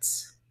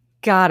portraits.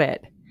 Got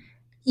it.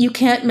 You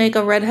can't make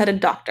a redheaded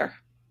doctor.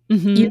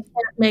 Mm-hmm. You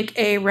can't make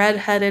a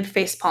redheaded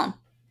facepalm.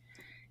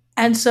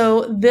 And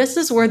so this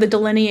is where the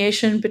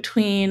delineation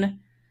between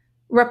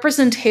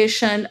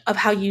representation of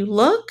how you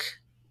look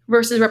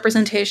versus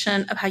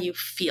representation of how you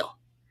feel.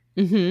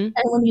 Mm-hmm.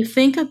 And when you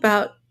think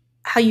about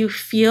how you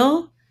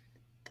feel,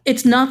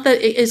 it's not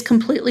that it is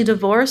completely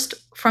divorced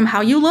from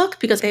how you look,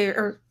 because they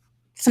are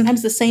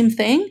sometimes the same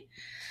thing.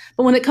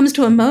 But when it comes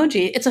to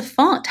emoji, it's a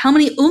font. How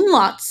many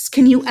umlauts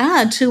can you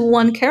add to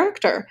one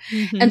character?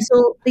 Mm-hmm. And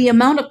so the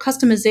amount of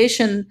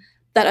customization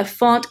that a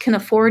font can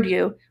afford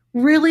you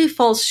really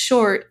falls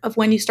short of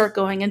when you start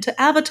going into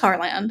avatar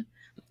land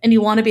and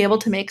you want to be able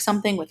to make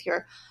something with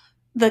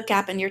the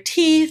gap in your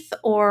teeth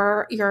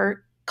or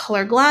your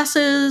color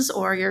glasses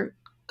or your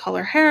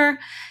color hair.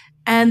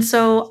 And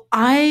so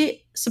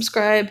I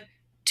subscribe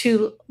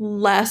to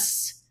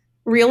less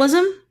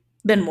realism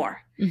than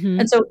more. Mm-hmm.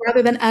 And so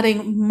rather than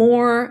adding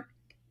more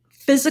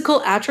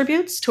physical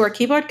attributes to our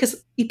keyboard,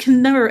 because you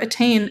can never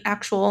attain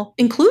actual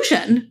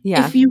inclusion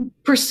if you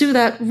pursue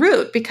that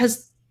route,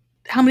 because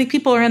how many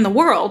people are in the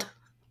world?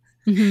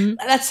 Mm-hmm.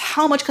 That's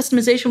how much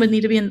customization would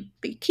need to be in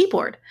the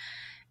keyboard.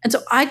 And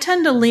so I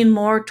tend to lean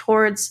more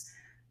towards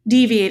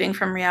deviating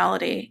from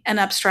reality and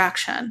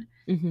abstraction.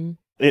 Mm-hmm.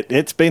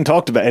 It's been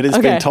talked about. It has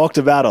been talked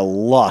about a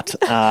lot.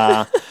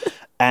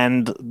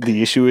 And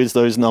the issue is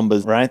those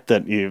numbers, right,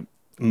 that you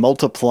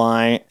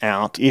multiply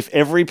out. If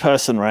every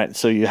person, right,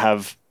 so you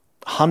have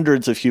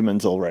hundreds of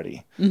humans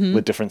already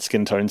with different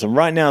skin tones. And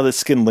right now, the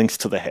skin links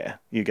to the hair.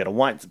 You get a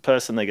white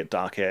person, they get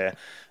dark hair.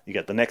 You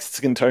get the next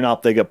skin tone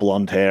up, they get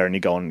blonde hair, and you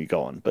go on and you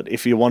go on. But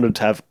if you wanted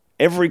to have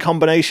every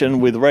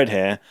combination with red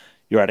hair,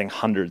 you're adding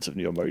hundreds of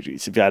new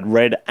emojis. If you had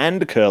red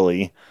and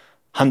curly,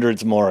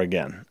 hundreds more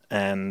again.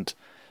 And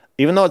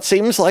even though it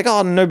seems like,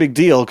 oh, no big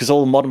deal, because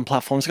all the modern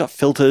platforms got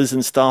filters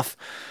and stuff,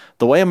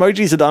 the way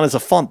emojis are done as a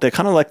font, they're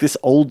kind of like this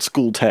old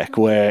school tech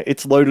where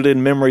it's loaded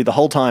in memory the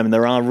whole time, and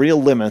there are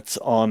real limits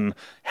on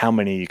how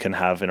many you can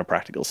have in a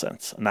practical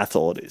sense. And that's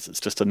all it is.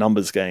 It's just a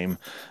numbers game.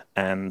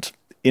 And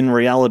in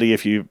reality,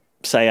 if you,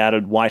 say,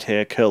 added white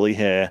hair, curly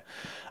hair,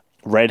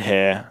 red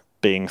hair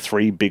being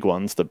three big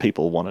ones that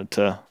people wanted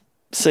to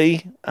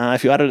see,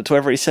 if you added it to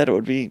every set, it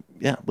would be,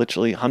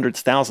 literally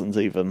hundreds, thousands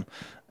even.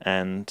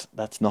 And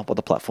that's not what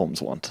the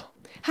platforms want.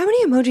 How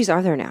many emojis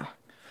are there now?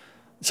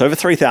 It's over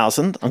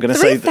 3,000. I'm going to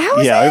say,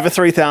 over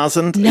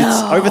 3,000. No.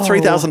 It's over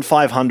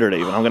 3,500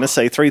 even. I'm going to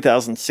say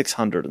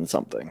 3,600 and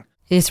something.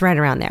 It's right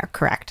around there,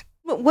 correct.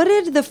 What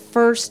did the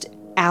first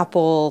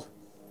Apple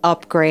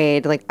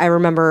upgrade, like I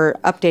remember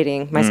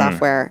updating my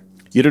software.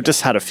 You'd have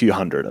just had a few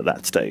hundred at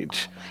that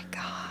stage. Oh my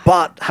God.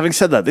 But having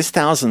said that, this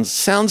thousand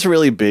sounds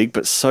really big,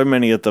 but so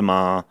many of them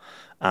are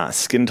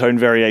skin tone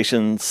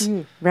variations,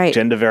 right.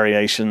 Gender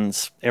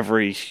variations.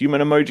 Every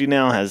human emoji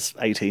now has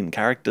 18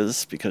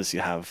 characters because you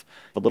have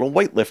a little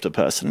weightlifter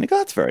person. And you go,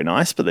 that's very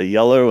nice, but they're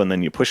yellow, and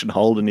then you push and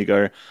hold and you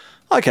go,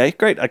 okay,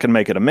 great. I can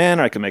make it a man,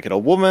 I can make it a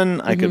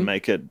woman, I can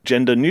make it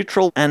gender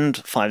neutral, and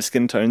 5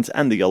 skin tones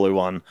and the yellow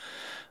one.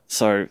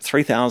 So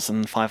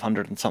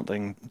 3,500 and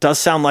something does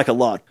sound like a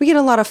lot. We get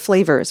a lot of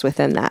flavors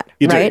within that,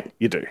 right?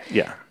 You do,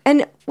 yeah.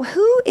 And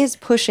who is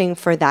pushing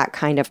for that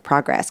kind of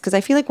progress? Because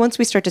I feel like once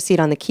we start to see it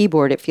on the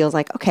keyboard, it feels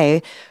like,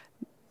 okay,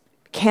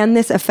 can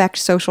this affect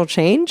social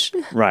change?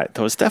 Right.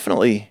 There was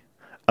definitely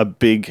a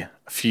big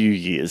few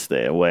years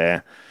there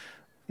where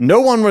no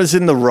one was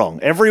in the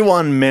wrong.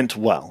 Everyone meant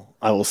well,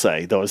 I will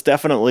say. There was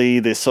definitely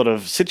this sort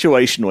of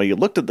situation where you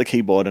looked at the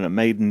keyboard and it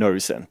made no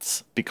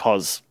sense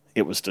because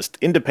it was just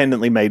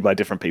independently made by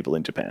different people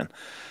in Japan.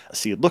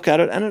 So you'd look at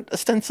it, and it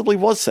ostensibly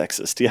was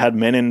sexist. You had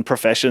men in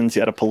professions.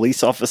 You had a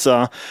police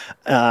officer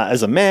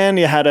as a man.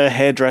 You had a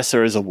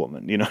hairdresser as a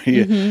woman. You know,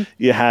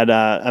 you had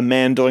a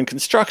man doing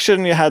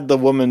construction. You had the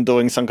woman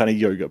doing some kind of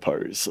yoga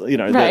pose. You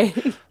know, right.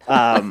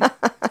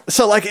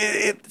 So like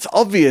it's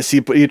obvious.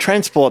 You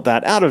transport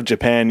that out of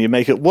Japan. You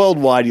make it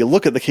worldwide. You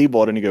look at the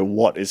keyboard and you go,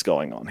 "What is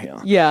going on here?"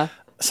 Yeah.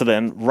 So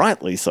then,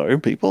 rightly so,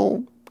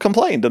 people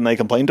complained, and they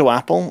complained to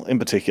Apple in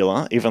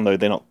particular, even though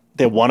they're not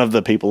They're one of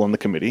the people on the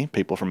committee,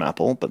 people from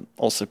Apple, but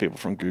also people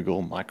from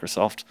Google,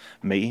 Microsoft,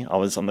 me. I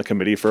was on the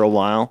committee for a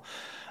while.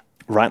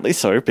 Rightly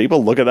so.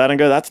 People look at that and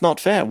go, that's not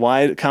fair.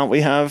 Why can't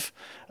we have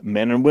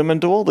men and women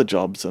do all the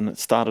jobs? And it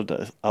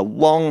started a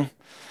long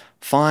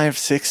 5,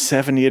 6,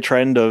 7 year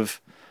trend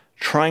of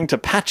trying to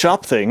patch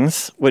up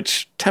things,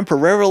 which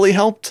temporarily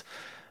helped,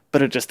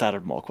 but it just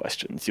added more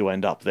questions. You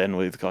end up then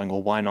with going,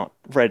 well, why not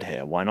red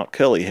hair? Why not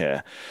curly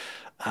hair?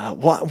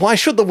 Why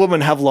should the woman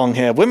have long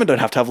hair? Women don't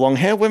have to have long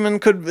hair. Women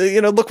could,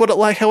 look what it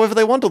like however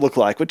they want to look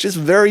like, which is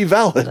very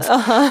valid.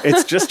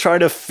 It's just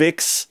trying to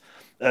fix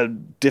a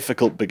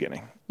difficult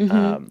beginning.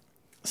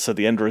 So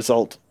the end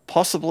result,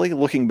 possibly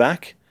looking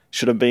back,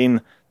 should have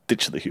been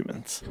ditch the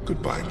humans.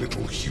 Goodbye,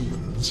 little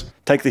humans.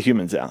 Take the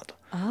humans out.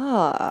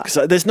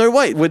 Because there's no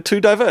way. We're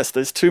too diverse.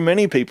 There's too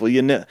many people.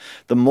 The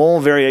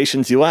more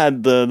variations you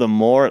add, the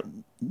more it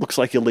looks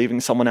like you're leaving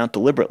someone out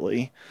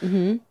deliberately.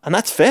 And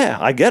that's fair.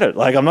 I get it.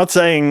 Like, I'm not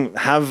saying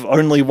have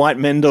only white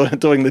men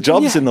doing the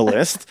jobs in the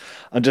list.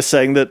 I'm just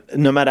saying that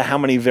no matter how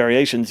many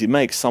variations you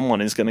make,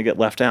 someone is going to get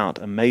left out.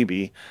 And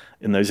maybe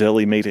in those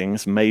early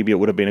meetings, maybe it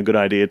would have been a good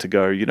idea to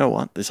go, you know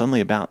what, there's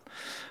only about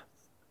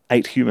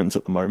 8 humans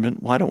at the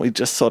moment. Why don't we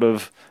just sort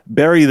of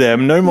bury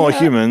them? No more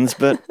humans.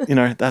 But,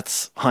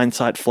 that's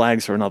hindsight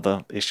flags for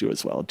another issue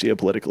as well.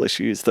 Geopolitical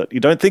issues that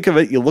you don't think of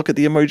it. You look at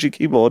the emoji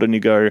keyboard and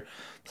you go,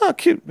 oh,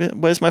 cute.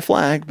 Where's my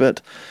flag?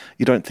 But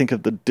you don't think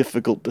of the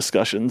difficult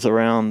discussions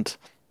around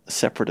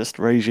separatist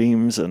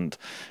regimes. And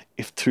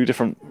if 2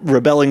 different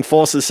rebelling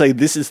forces say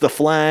this is the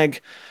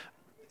flag,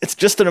 it's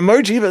just an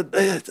emoji, but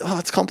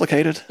it's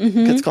complicated. It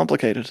gets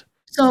complicated.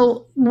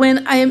 So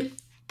when I'm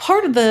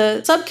part of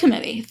the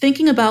subcommittee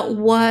thinking about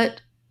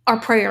what our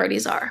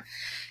priorities are,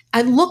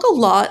 I look a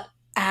lot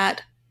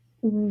at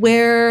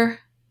where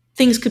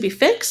things could be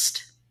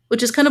fixed,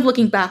 which is kind of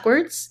looking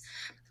backwards,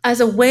 as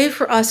a way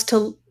for us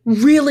to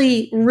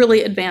really,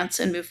 really advance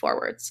and move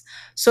forwards.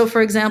 So,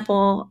 for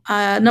example,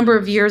 a number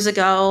of years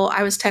ago,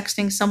 I was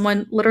texting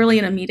someone literally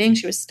in a meeting.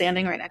 She was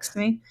standing right next to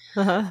me.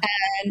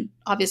 And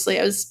obviously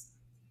I was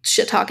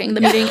shit-talking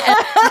the meeting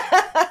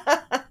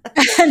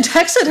and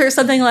texted her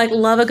something like,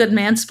 love a good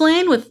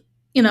mansplain with,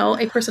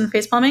 a person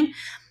face-palming.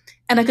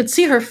 And I could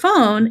see her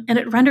phone and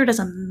it rendered as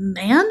a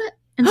man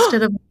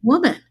instead of a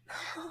woman.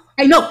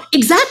 I know,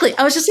 exactly.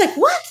 I was just like,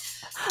 what?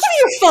 Give me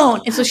your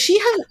phone. And so she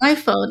had an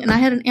iPhone and I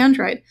had an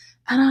Android.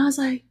 And I was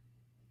like,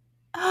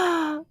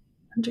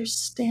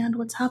 understand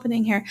what's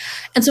happening here.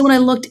 And so when I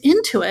looked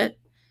into it,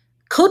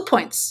 code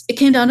points, it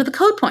came down to the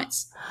code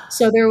points.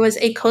 So there was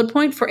a code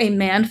point for a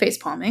man face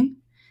palming,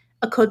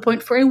 a code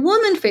point for a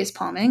woman face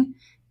palming,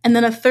 and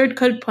then a third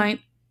code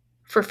point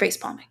for face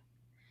palming.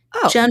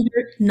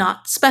 Gender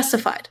not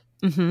specified.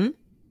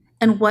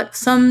 And what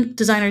some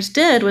designers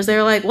did was they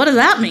were like, what does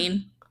that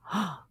mean?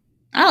 I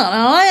don't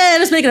know.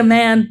 Just make it a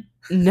man.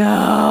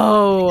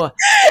 No.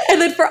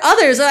 And then for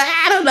others,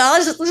 I don't know.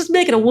 Let's just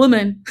make it a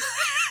woman.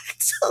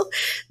 So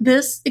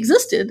this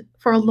existed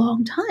for a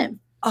long time.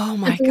 Oh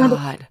my God. One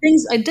of the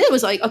things I did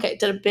was like, okay,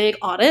 did a big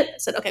audit. I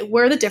said, okay,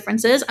 where are the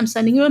differences? I'm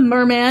sending you a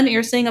merman and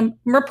you're seeing a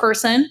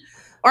merperson,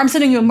 or I'm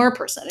sending you a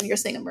merperson and you're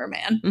seeing a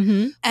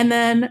merman. And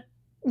then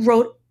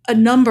wrote a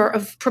number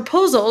of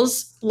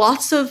proposals,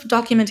 lots of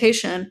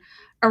documentation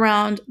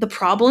around the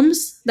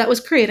problems that was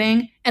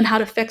creating and how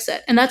to fix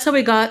it. And that's how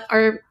we got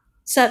our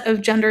set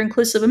of gender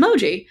inclusive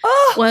emoji.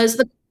 Was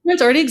the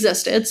points already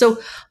existed.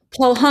 So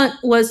Paul Hunt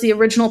was the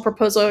original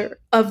proposer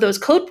of those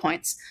code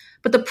points.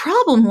 But the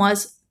problem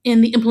was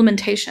in the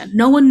implementation.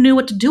 No one knew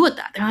what to do with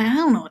that. They're like, I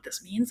don't know what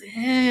this means.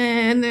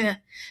 And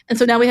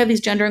so now we have these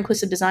gender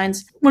inclusive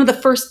designs. One of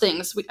the first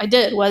things I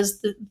did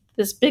was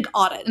this big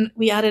audit, and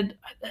we added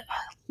a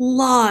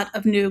lot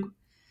of new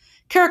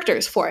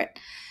characters for it.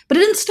 But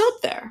it didn't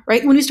stop there,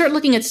 right? When you start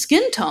looking at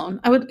skin tone,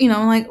 I would,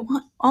 like,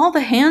 what? All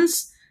the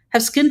hands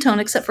have skin tone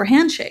except for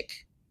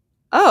handshake.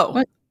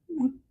 What's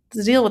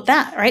the deal with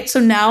that, right? So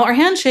now our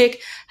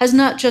handshake has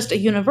not just a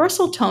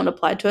universal tone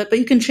applied to it, but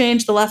you can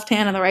change the left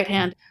hand and the right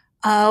hand.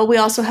 We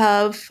also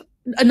have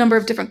a number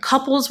of different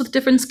couples with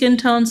different skin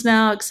tones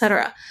now,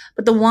 etc.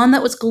 But the one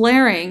that was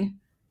glaring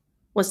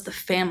was the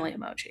family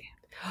emoji.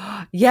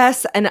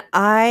 Yes, and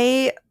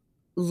I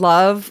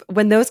love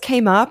when those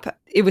came up.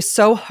 It was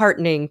so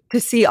heartening to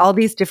see all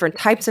these different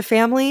types of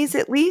families,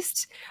 at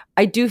least.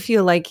 I do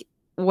feel like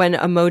when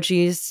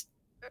emojis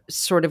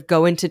sort of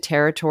go into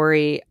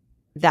territory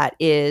that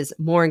is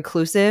more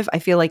inclusive, I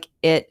feel like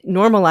it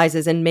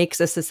normalizes and makes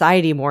a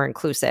society more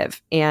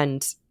inclusive.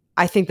 And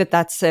I think that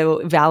that's so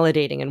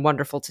validating and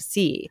wonderful to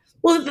see.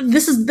 Well,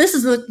 this is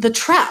the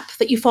trap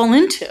that you fall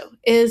into,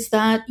 is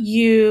that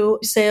you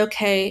say,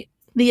 okay,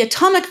 the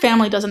atomic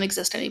family doesn't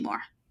exist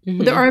anymore.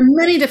 There are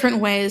many different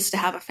ways to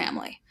have a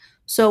family.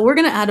 So we're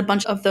going to add a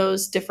bunch of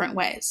those different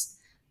ways.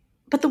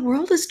 But the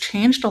world has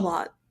changed a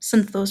lot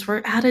since those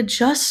were added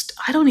just,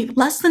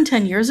 less than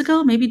 10 years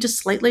ago, maybe just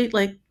slightly,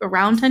 like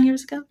around 10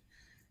 years ago.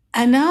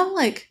 And now,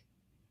 like,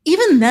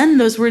 even then,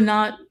 those were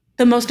not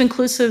the most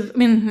inclusive. I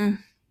mean,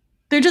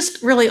 They're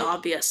just really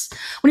obvious.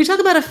 When you talk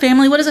about a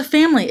family, what is a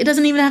family? It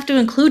doesn't even have to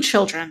include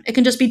children. It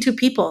can just be two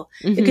people.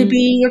 It could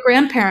be your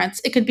grandparents.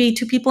 It could be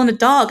two people and a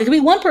dog. It could be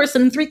one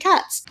person and three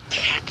cats.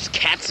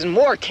 Cats, and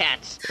more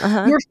cats.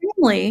 Your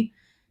family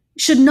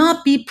should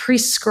not be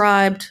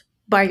prescribed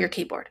by your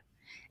keyboard.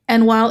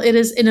 And while it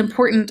is an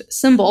important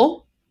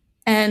symbol,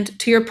 and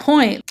to your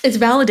point, it's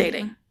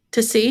validating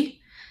to see,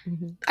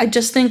 I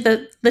just think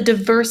that the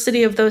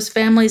diversity of those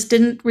families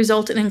didn't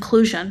result in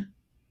inclusion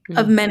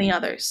of many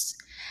others.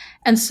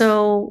 And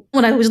so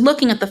when I was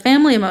looking at the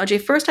family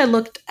emoji, first I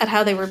looked at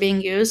how they were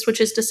being used, which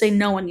is to say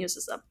no one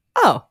uses them.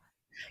 Oh.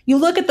 You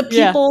look at the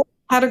people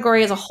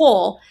category as a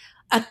whole,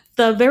 at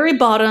the very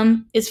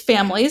bottom is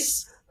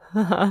families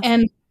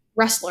and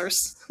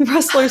wrestlers.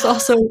 Wrestlers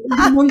also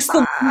amongst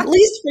the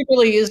least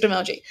frequently used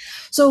emoji.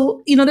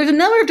 So, there's a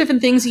number of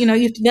different things, you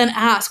have to then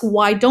ask,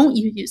 why don't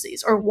you use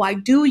these? Or why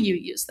do you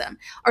use them?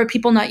 Are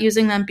people not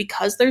using them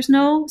because there's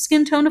no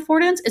skin tone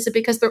affordance? Is it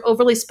because they're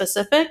overly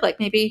specific? Like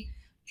maybe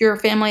your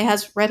family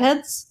has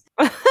redheads?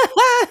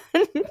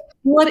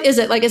 What is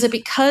it? Like, is it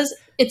because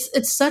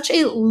it's such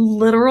a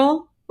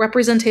literal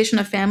representation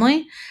of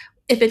family?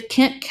 If it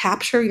can't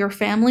capture your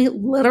family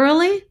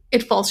literally,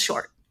 it falls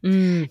short.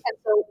 And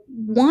so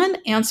one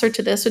answer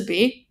to this would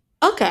be,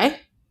 okay,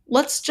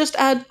 let's just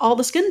add all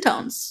the skin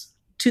tones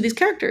to these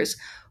characters,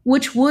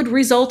 which would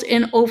result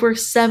in over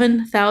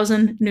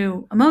 7,000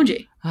 new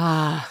emoji.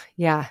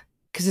 Yeah,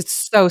 because it's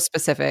so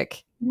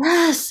specific.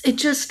 Yes,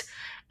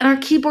 and our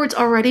keyboard's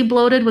already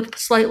bloated with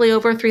slightly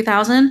over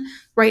 3,000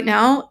 right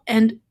now.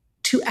 And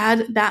to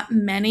add that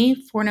many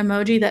for an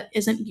emoji that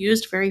isn't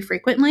used very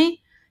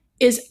frequently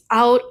is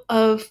out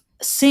of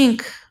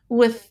sync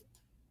with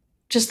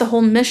just the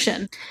whole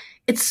mission.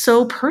 It's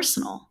so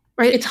personal,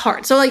 right? It's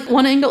hard. So like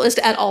one angle is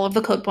to add all of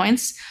the code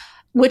points,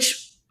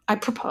 which I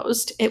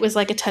proposed. It was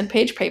like a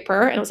 10-page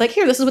paper. And it was like,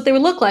 here, this is what they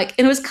would look like.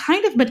 And it was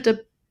kind of meant to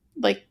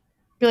like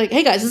be like,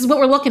 hey guys, this is what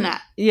we're looking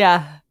at.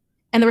 Yeah.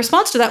 And the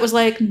response to that was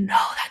like, no,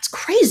 that's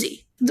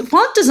crazy. The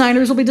font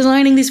designers will be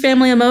designing these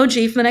family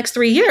emoji for the next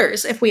 3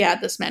 years if we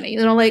add this many.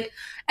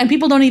 And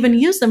people don't even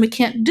use them. We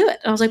can't do it.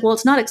 And I was like, well,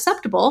 it's not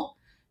acceptable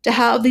to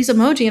have these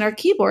emoji in our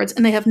keyboards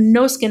and they have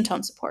no skin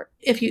tone support.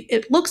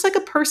 It looks like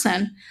a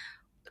person,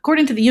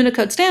 according to the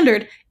Unicode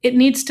standard, it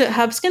needs to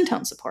have skin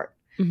tone support.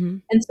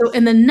 And so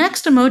in the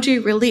next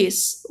emoji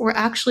release, we're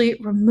actually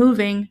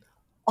removing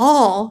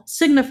all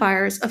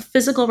signifiers of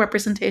physical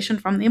representation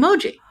from the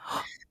emoji.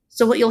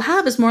 So what you'll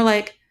have is more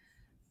like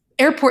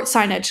airport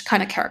signage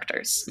kind of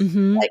characters.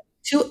 Like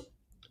two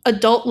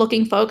adult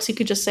looking folks, you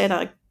could just say that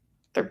like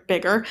they're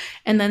bigger,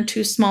 and then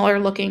two smaller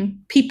looking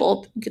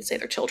people, you could say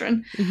they're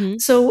children.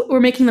 So we're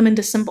making them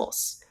into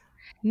symbols.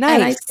 Nice.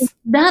 And I think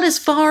that is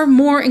far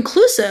more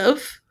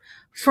inclusive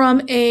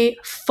from a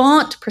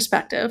font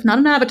perspective, not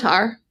an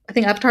avatar. I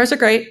think avatars are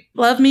great.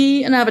 Love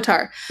me an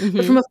avatar.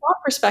 But from a font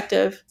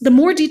perspective, the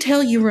more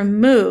detail you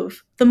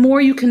remove, the more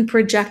you can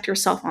project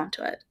yourself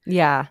onto it.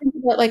 Yeah. Think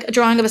about like a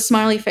drawing of a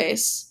smiley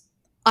face.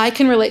 I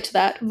can relate to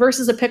that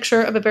versus a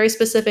picture of a very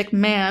specific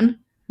man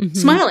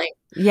smiling.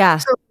 Yeah.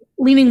 So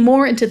leaning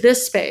more into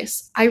this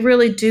space, I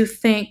really do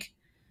think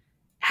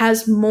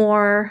has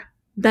more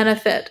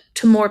benefit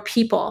to more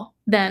people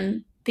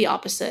than the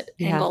opposite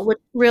angle, which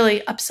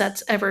really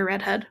upsets every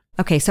redhead.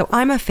 Okay, so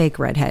I'm a fake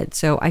redhead.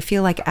 So I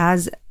feel like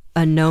as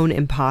a known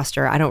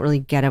imposter, I don't really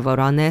get a vote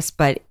on this.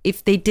 But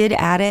if they did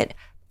add it,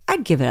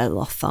 I'd give it a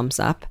little thumbs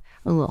up,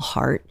 a little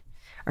heart.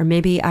 Or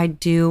maybe I'd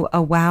do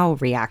a wow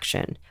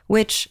reaction,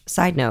 which,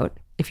 side note,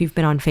 if you've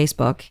been on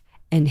Facebook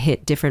and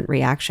hit different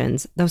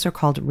reactions, those are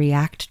called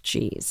React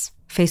Gs.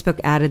 Facebook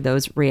added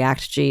those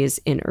React Gs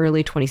in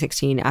early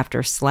 2016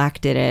 after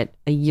Slack did it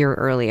a year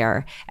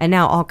earlier. And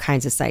now all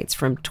kinds of sites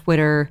from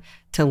Twitter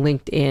to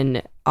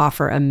LinkedIn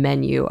offer a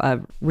menu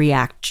of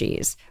React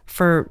Gs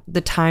for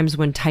the times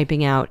when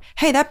typing out,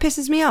 hey, that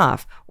pisses me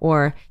off,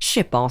 or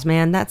shitballs,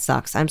 man, that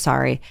sucks. I'm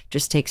sorry.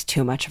 Just takes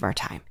too much of our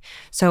time.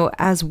 So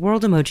as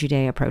World Emoji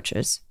Day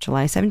approaches,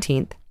 July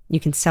 17th, you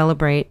can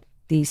celebrate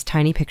these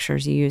tiny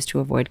pictures you use to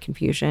avoid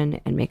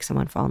confusion and make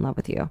someone fall in love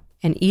with you.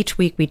 And each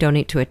week we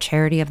donate to a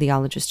charity of the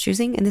ologist's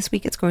choosing. And this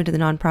week it's going to the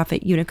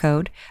nonprofit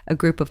Unicode, a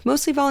group of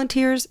mostly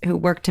volunteers who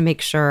work to make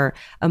sure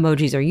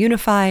emojis are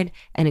unified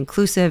and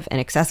inclusive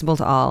and accessible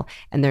to all.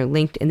 And they're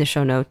linked in the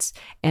show notes.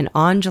 And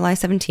on July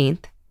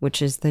 17th,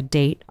 which is the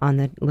date on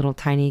the little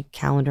tiny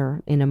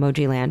calendar in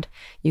Emoji Land,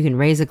 you can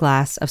raise a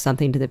glass of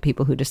something to the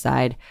people who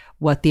decide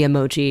what the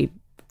emoji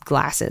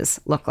glasses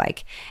look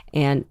like.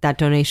 And that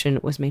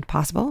donation was made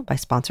possible by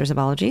sponsors of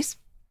Ologies.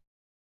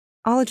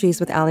 Ologies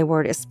with Ali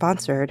Ward is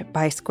sponsored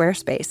by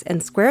Squarespace,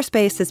 and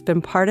Squarespace has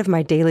been part of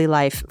my daily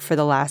life for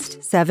the last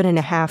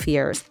 7.5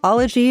 years.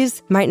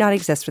 Ologies might not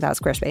exist without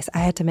Squarespace. I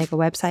had to make a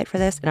website for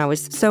this, and I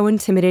was so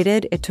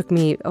intimidated. It took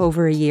me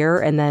over a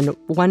year, and then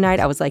one night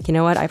I was like, you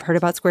know what? I've heard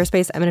about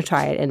Squarespace. I'm going to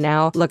try it, and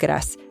now look at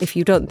us. If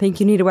you don't think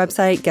you need a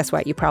website, guess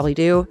what? You probably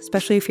do,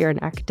 especially if you're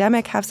an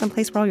academic, have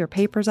someplace where all your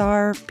papers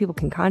are, people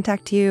can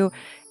contact you.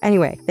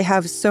 Anyway, they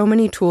have so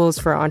many tools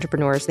for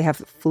entrepreneurs. They have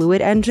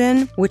Fluid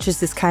Engine, which is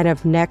this kind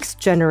of next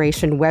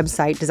generation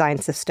website design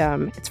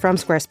system. It's from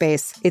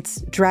Squarespace.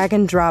 It's drag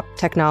and drop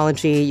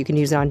technology. You can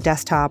use it on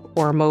desktop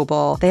or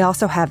mobile. They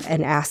also have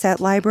an asset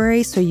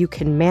library, so you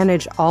can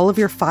manage all of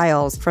your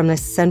files from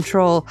this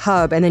central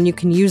hub, and then you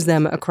can use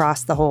them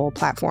across the whole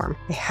platform.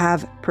 They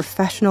have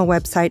professional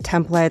website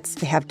templates.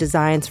 They have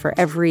designs for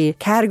every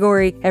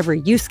category,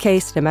 every use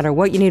case, no matter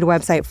what you need a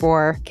website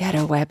for. Get a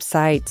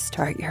website,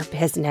 start your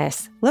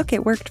business. Look,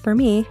 it worked for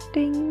me.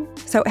 Ding.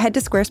 So head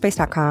to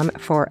squarespace.com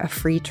for a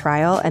free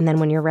trial. And then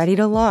when you're ready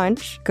to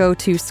launch, go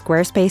to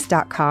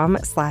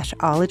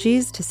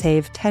squarespace.com/ologies to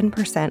save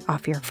 10%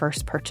 off your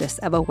first purchase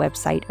of a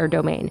website or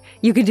domain.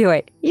 You could do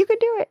it. You could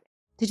do it.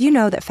 Did you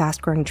know that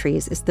Fast Growing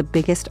Trees is the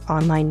biggest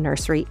online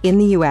nursery in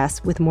the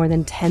US with more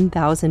than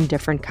 10,000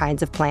 different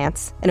kinds of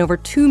plants and over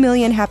 2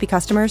 million happy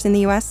customers in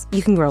the US?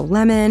 You can grow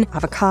lemon,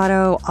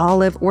 avocado,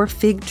 olive, or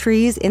fig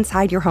trees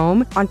inside your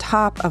home on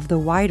top of the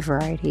wide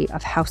variety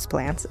of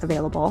houseplants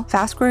available.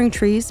 Fast Growing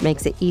Trees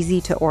makes it easy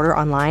to order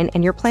online,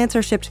 and your plants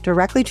are shipped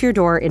directly to your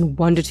door in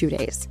 1 to 2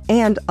 days.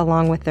 And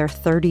along with their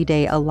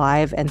 30-day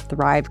Alive and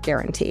Thrive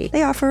guarantee,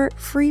 they offer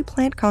free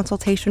plant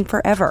consultation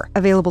forever.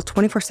 Available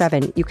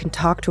 24/7, you can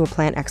talk to a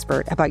plant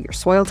expert about your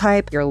soil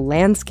type, your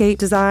landscape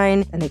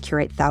design, and they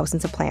curate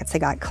thousands of plants. They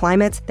got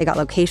climates, they got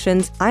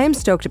locations. I am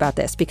stoked about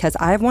this because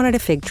I've wanted a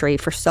fig tree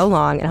for so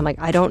long, and I'm like,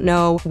 I don't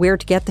know where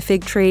to get the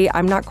fig tree.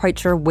 I'm not quite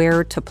sure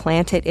where to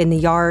plant it in the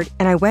yard.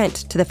 And I went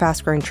to the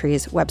Fast Growing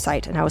Trees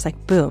website and I was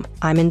like, boom,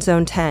 I'm in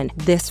zone 10.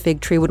 This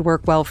fig tree would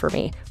work well for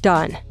me.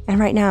 Done. And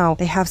right now,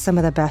 they have some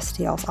of the best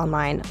deals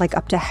online, like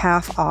up to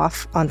half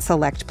off on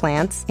select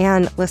plants.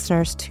 And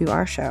listeners to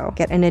our show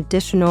get an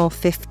additional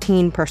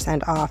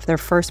 15% off their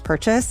first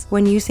purchase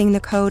when using the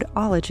code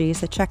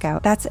OLOGIES at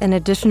checkout. That's an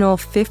additional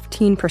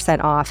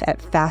 15% off at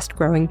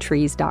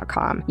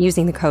fastgrowingtrees.com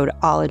using the code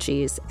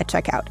OLOGIES at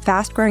checkout.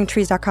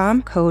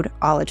 Fastgrowingtrees.com, code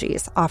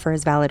OLOGIES. Offer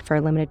is valid for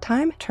a limited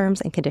time. Terms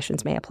and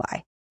conditions may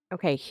apply.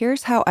 Okay,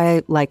 here's how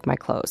I like my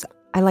clothes.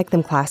 I like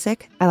them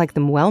classic, I like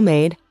them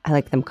well-made, I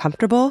like them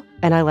comfortable,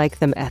 and I like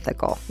them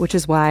ethical, which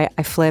is why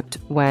I flipped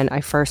when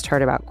I first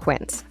heard about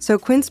Quince. So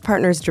Quince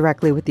partners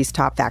directly with these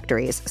top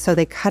factories, so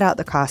they cut out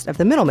the cost of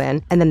the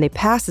middleman, and then they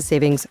pass the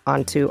savings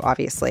on to,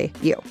 obviously,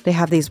 you. They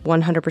have these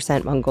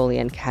 100%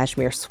 Mongolian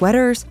cashmere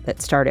sweaters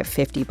that start at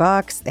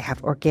 $50. They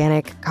have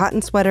organic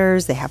cotton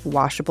sweaters, they have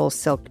washable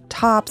silk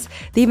tops,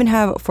 they even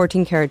have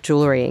 14-karat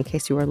jewelry in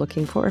case you are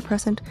looking for a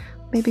present.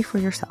 Maybe for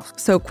yourself.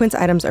 So Quince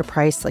items are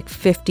priced like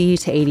 50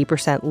 to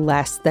 80%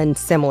 less than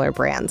similar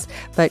brands,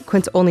 but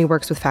Quince only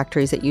works with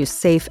factories that use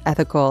safe,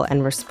 ethical,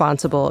 and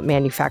responsible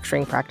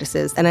manufacturing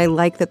practices. And I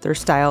like that their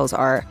styles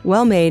are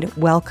well-made,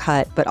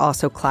 well-cut, but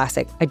also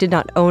classic. I did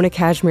not own a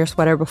cashmere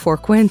sweater before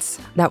Quince.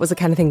 That was the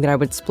kind of thing that I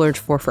would splurge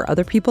for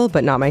other people,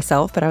 but not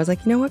myself. But I was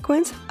like, you know what,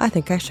 Quince? I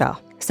think I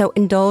shall. So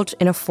indulge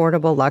in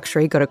affordable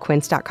luxury. Go to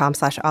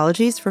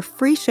quince.com/ologies for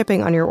free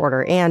shipping on your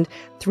order and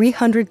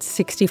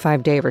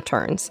 365-day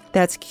returns.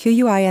 That's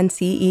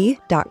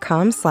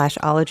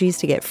QUINCE.com/ologies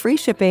to get free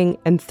shipping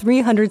and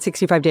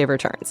 365-day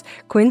returns.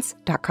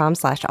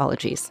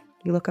 Quince.com/ologies.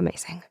 You look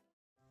amazing.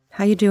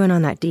 How you doing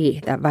on that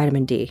D, that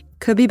vitamin D?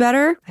 Could be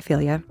better. I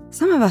feel ya.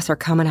 Some of us are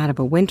coming out of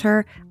a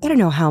winter. I don't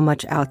know how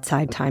much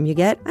outside time you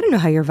get. I don't know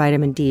how your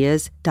vitamin D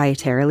is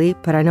dietarily,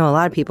 but I know a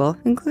lot of people,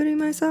 including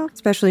myself,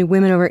 especially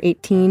women over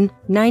 18,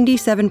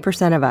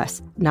 97% of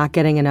us not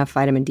getting enough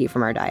vitamin D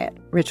from our diet.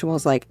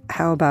 Ritual's like,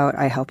 how about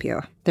I help you?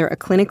 They're a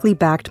clinically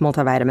backed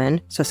multivitamin.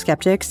 So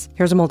skeptics,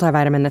 here's a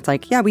multivitamin that's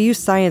like, yeah, we use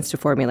science to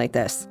formulate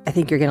this. I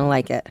think you're going to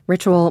like it.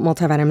 Ritual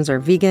multivitamins are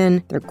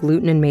vegan. They're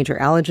gluten and major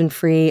allergen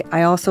free.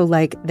 I also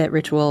like that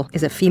Ritual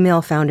is a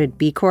female founded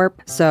B Corp.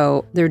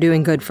 So they're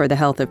doing good for the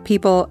health of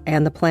people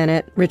and the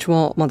planet.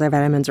 Ritual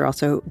multivitamins are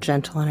also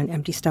gentle on an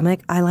empty stomach.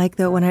 I like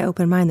that when I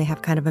open mine, they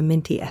have kind of a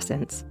minty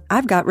essence.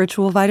 I've got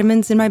Ritual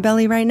vitamins in my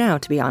belly right now,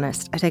 to be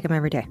honest. I take them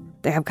every day.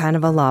 They have kind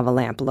of a lava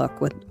lamp look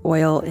with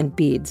oil and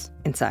beads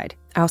inside.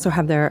 I also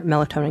have their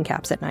melatonin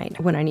caps at night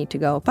when I need to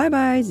go,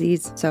 bye-bye,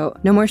 Z's. So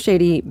no more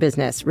shady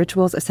business.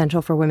 Ritual's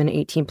Essential for Women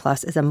 18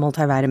 Plus is a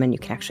multivitamin you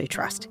can actually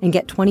trust. And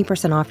get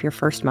 20% off your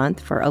first month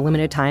for a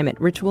limited time at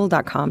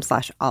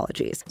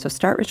ritual.com/ologies. So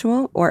start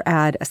Ritual or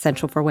add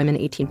Essential for Women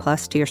 18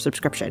 Plus to your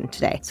subscription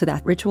today. So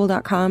that's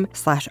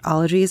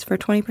ritual.com/ologies for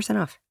 20%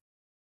 off.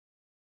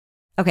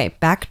 Okay,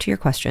 back to your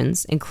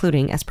questions,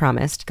 including, as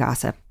promised,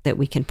 gossip that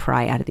we can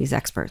pry out of these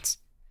experts.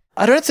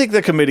 I don't think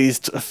the committees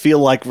feel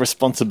like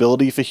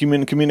responsibility for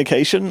human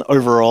communication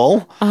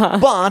overall,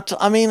 but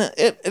I mean,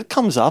 it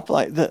comes up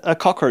like a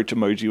cockroach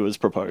emoji was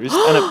proposed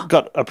and it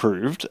got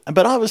approved.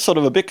 But I was sort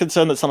of a bit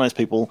concerned that sometimes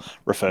people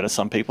refer to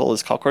some people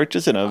as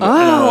cockroaches in a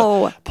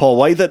poor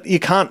way, that you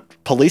can't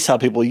police how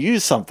people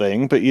use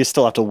something, but you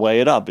still have to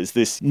weigh it up. Is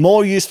this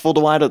more useful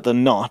to add it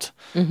than not?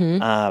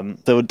 Mm-hmm.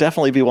 There would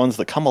definitely be ones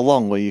that come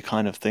along where you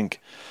kind of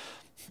think,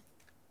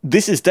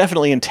 this is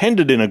definitely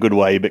intended in a good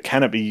way, but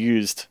can it be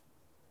used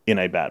in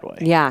a bad way?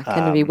 Yeah,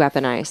 can it be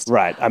weaponized?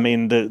 Right. I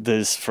mean,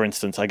 there's, for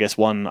instance, I guess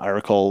one I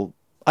recall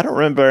I don't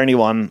remember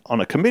anyone on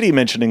a committee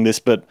mentioning this,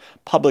 but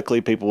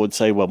publicly people would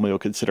say when we were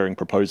considering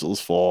proposals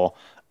for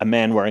a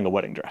man wearing a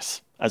wedding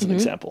dress, as an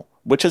example,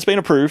 which has been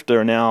approved. There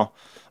are now,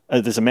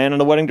 there's a man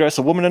in a wedding dress,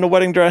 a woman in a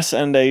wedding dress,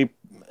 and a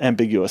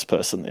ambiguous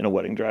person in a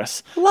wedding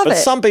dress. Love but it.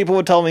 some people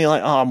would tell me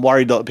like, oh, I'm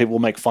worried that people will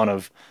make fun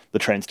of the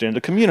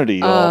transgender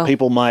community, or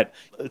people might,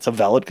 it's a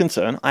valid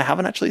concern. I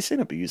haven't actually seen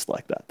it be used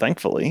like that,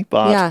 thankfully,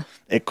 but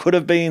it could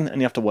have been,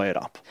 and you have to weigh it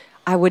up.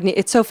 I wouldn't.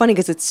 It's so funny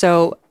because it's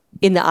so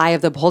in the eye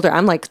of the beholder.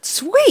 I'm like,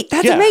 sweet,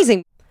 that's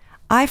amazing.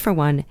 I, for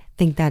one,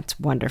 think that's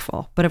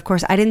wonderful. But of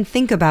course, I didn't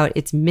think about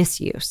its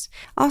misuse.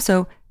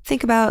 Also,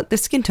 think about the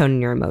skin tone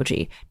in your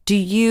emoji. Do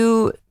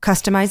you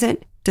customize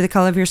it to the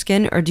color of your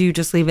skin, or do you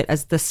just leave it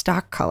as the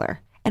stock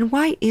color? And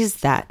why is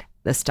that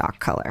the stock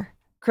color?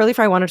 Curly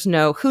Fry wanted to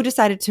know who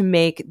decided to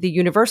make the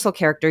universal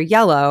character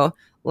yellow,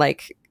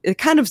 like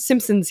kind of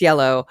Simpsons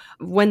yellow.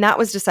 When that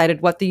was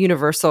decided, what the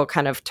universal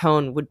kind of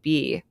tone would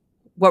be.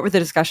 What were the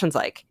discussions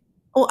like?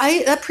 Oh,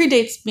 that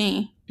predates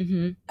me.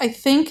 I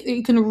think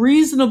you can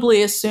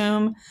reasonably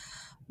assume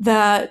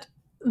that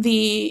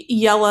the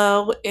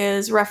yellow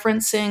is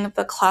referencing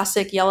the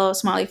classic yellow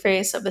smiley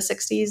face of the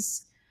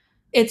 60s.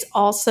 It's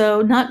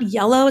also not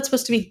yellow, it's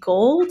supposed to be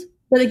gold.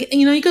 But again,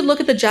 you could look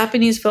at the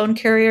Japanese phone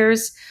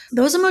carriers.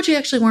 Those emoji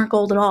actually weren't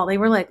gold at all. They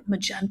were like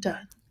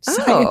magenta.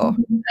 Oh.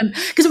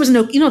 Because it was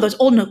those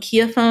old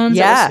Nokia phones.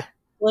 Yeah.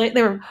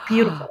 They were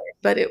beautiful.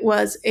 But it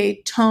was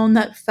a tone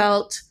that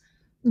felt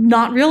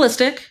not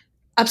realistic,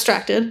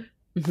 abstracted.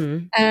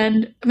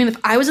 And I mean, if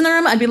I was in the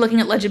room, I'd be looking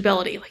at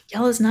legibility. Like,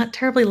 yellow is not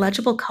terribly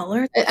legible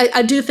color.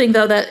 I do think,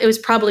 though, that it was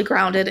probably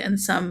grounded in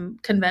some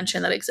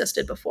convention that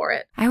existed before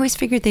it. I always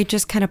figured they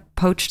just kind of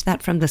poached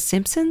that from The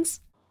Simpsons.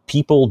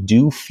 People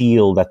do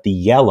feel that the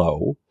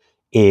yellow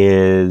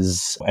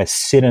is a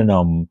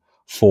synonym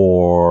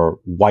for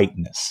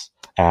whiteness,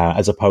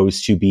 as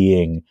opposed to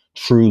being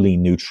truly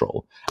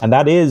neutral. And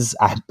that is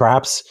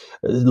perhaps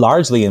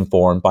largely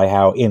informed by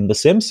how in The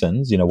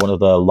Simpsons, one of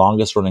the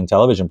longest running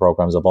television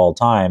programs of all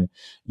time,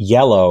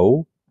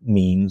 yellow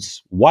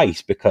means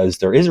white because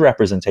there is a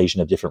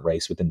representation of different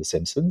race within The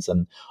Simpsons.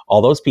 And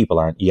all those people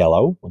aren't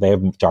yellow. They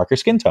have darker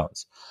skin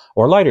tones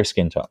or lighter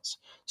skin tones.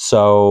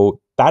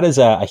 So that is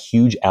a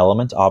huge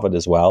element of it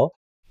as well.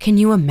 Can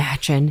you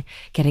imagine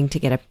getting to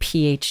get a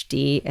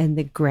PhD in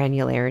the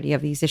granularity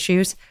of these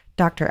issues?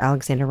 Dr.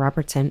 Alexander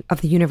Robertson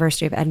of the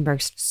University of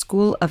Edinburgh's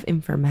School of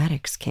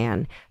Informatics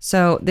can.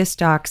 So this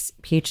doc's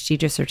PhD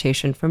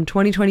dissertation from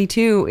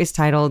 2022 is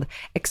titled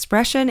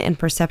Expression and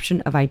Perception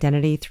of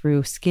Identity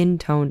Through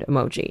Skin-Toned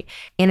Emoji.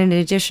 And in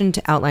addition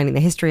to outlining the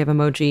history of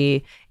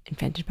emoji,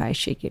 invented by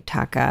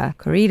Shigeyuki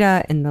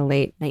Kurita in the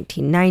late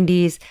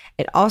 1990s,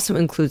 it also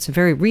includes some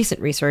very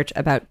recent research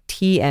about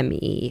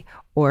TME,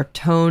 or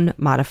tone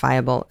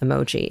modifiable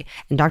emoji.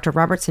 And Dr.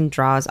 Robertson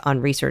draws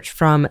on research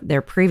from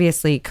their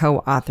previously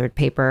co-authored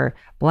paper,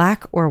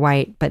 Black or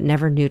White but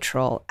Never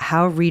Neutral,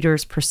 How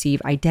Readers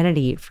Perceive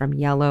Identity from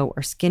Yellow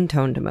or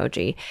Skin-Toned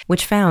Emoji,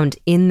 which found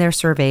in their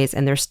surveys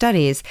and their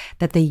studies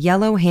that the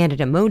yellow-handed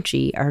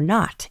emoji are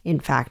not, in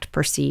fact,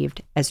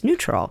 perceived as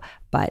neutral,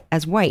 but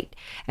as white.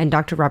 And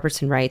Dr.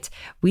 Robertson writes,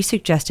 we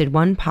suggested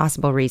one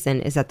possible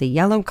reason is that the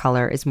yellow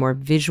color is more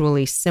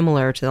visually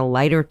similar to the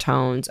lighter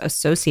tones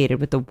associated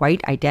with the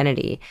white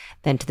identity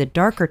than to the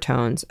darker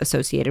tones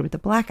associated with the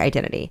black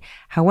identity.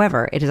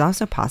 However, it is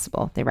also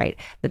possible, they write,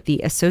 that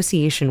the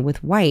association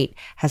with white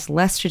has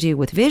less to do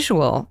with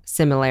visual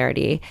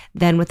similarity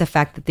than with the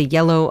fact that the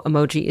yellow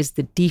emoji is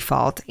the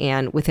default,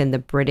 and within the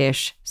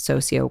British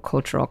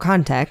socio-cultural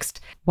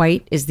context,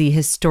 white is the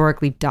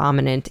historically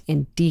dominant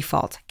and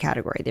default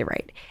category, they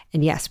write.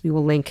 And yes, we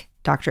will link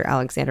Dr.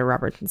 Alexander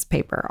Robertson's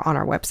paper on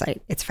our website.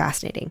 It's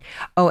fascinating.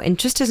 Oh, and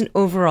just as an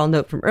overall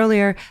note from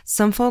earlier,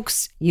 some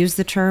folks use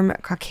the term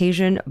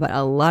Caucasian, but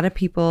a lot of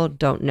people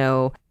don't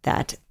know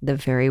that the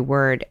very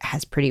word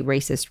has pretty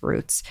racist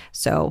roots.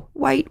 So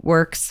white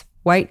works.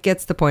 White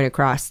gets the point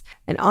across.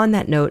 And on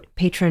that note,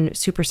 patron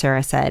Super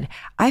Sarah said,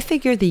 I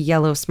figure the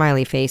yellow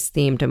smiley face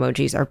themed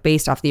emojis are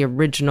based off the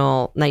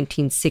original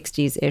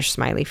 1960s-ish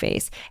smiley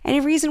face. Any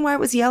reason why it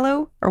was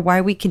yellow or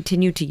why we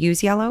continue to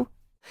use yellow?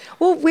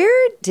 Well,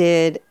 where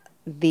did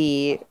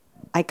the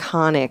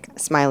iconic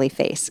smiley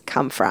face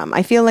come from?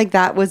 I feel like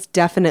that was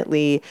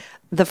definitely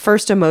the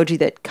first emoji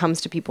that comes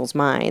to people's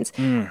minds.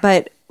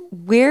 But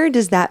where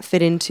does that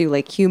fit into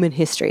like human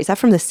history? Is that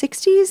from the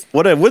 60s?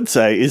 What I would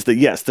say is that,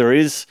 yes, there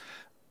is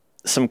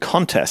some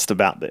contest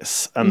about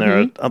this. And there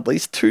are at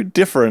least two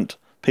different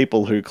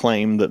people who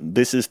claim that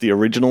this is the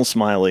original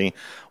smiley,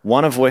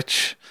 one of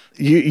which,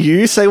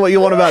 you say what you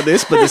want about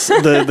this, but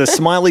the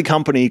smiley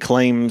company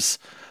claims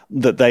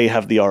that they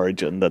have the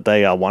origin, that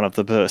they are one of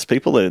the first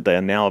people. They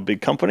are now a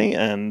big company.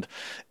 And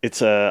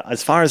it's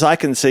as far as I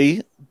can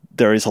see,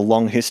 there is a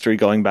long history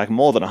going back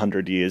more than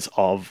 100 years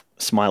of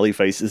smiley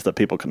faces that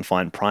people can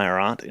find prior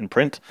art in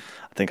print.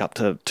 I think up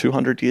to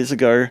 200 years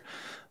ago.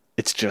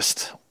 It's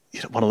just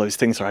one of those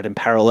things, right? In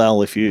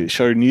parallel, if you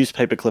show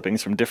newspaper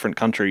clippings from different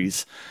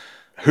countries,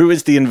 who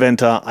is the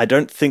inventor? I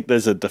don't think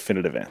there's a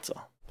definitive answer.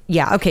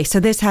 Yeah, okay, so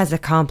this has a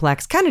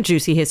complex, kind of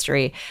juicy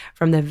history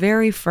from the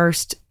very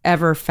first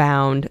ever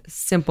found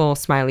simple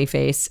smiley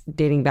face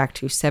dating back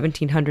to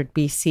 1700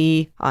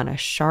 BC on a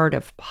shard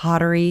of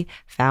pottery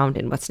found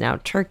in what's now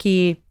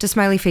Turkey, to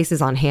smiley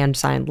faces on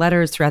hand-signed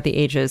letters throughout the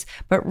ages.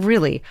 But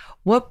really,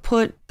 what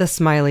put the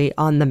smiley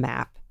on the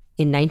map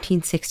in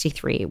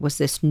 1963 was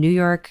this New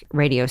York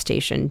radio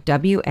station,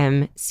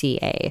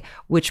 WMCA,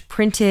 which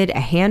printed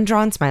a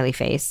hand-drawn smiley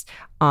face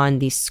on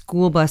these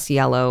school bus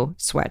yellow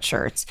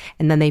sweatshirts.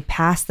 And then they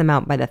passed them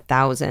out by the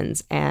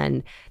thousands,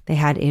 and they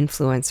had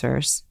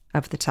influencers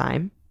of the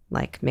time,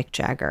 like Mick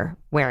Jagger,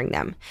 wearing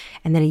them.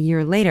 And then a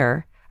year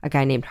later, a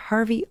guy named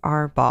Harvey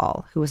R.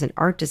 Ball, who was an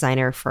art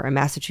designer for a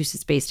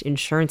Massachusetts-based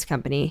insurance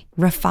company,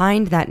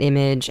 refined that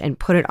image and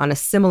put it on a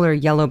similar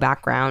yellow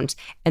background.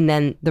 And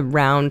then the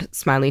round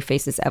smiley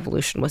face's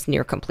evolution was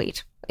near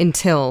complete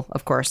until,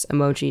 of course,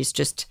 emojis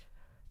just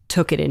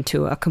took it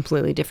into a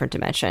completely different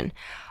dimension.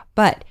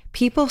 But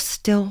people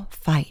still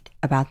fight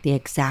about the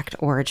exact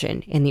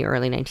origin in the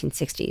early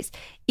 1960s.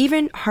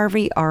 Even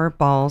Harvey R.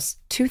 Ball's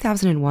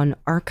 2001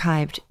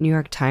 archived New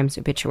York Times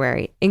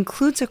obituary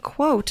includes a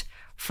quote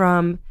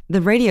from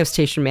the radio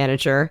station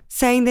manager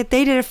saying that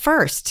they did it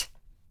first,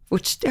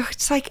 which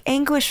it's like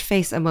English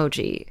face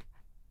emoji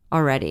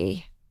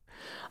already.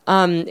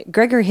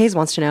 Gregory Hayes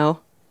wants to know,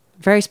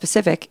 very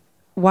specific,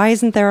 why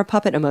isn't there a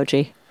puppet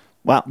emoji?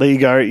 Well, there you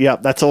go. Yeah,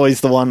 that's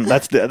always the one.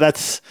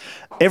 That's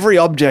every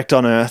object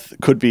on Earth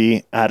could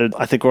be added.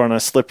 I think we're on a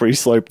slippery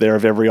slope there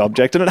of every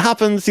object. And it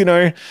happens, you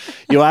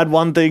add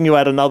one thing, you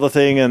add another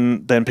thing,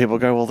 and then people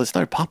go, well, there's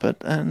no puppet.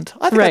 And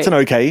I think that's an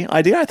okay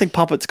idea. I think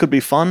puppets could be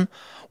fun.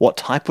 What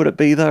type would it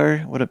be,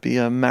 though? Would it be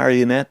a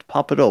marionette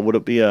puppet, or would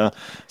it be a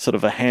sort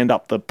of a hand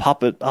up the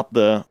puppet, up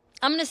the...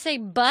 I'm going to say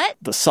butt.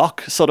 The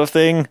sock sort of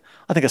thing.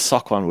 I think a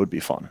sock one would be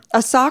fun.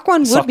 A sock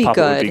one would be puppet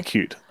good. Would be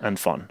cute and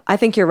fun. I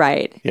think you're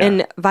right. Yeah.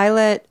 And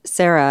Violet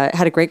Sarah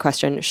had a great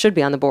question, should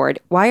be on the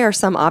board. Why are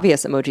some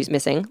obvious emojis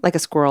missing, like a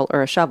squirrel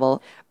or a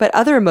shovel, but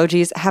other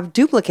emojis have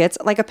duplicates,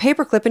 like a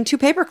paperclip and two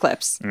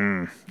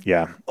paperclips?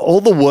 Yeah.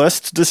 All the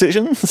worst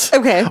decisions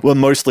were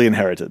mostly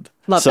inherited.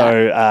 Love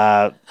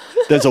that.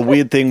 There's a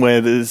weird thing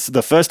where there's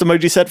the first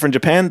emoji set from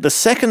Japan. The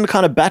second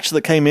kind of batch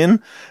that came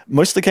in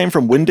mostly came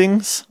from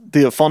Wingdings,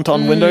 the font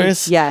on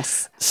Windows.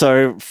 Yes.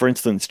 So, for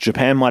instance,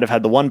 Japan might have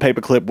had the one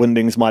paperclip,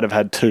 Wingdings might have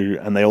had two,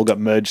 and they all got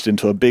merged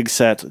into a big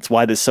set. It's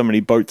why there's so many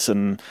boats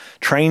and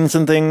trains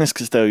and things,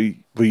 because they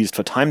were used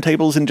for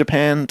timetables in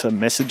Japan to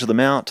message them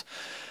out.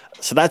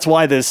 So that's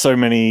why there's so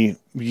many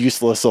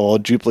useless or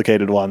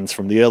duplicated ones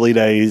from the early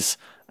days.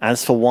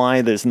 As for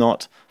why there's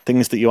not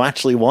things that you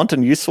actually want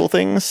and useful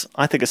things,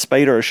 I think a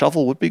spade or a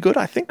shovel would be good.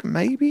 I think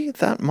maybe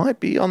that might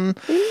be on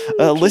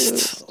a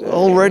list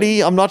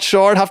already. I'm not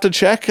sure. I'd have to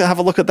check, have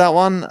a look at that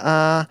one.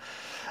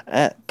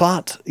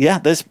 But yeah,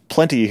 there's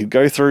plenty you could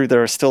go through.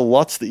 There are still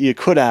lots that you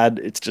could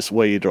add. It's just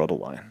where you draw the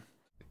line.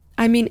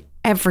 I mean,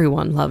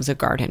 everyone loves a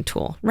garden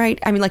tool, right?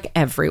 I mean, like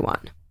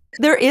everyone.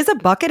 There is a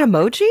bucket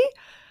emoji?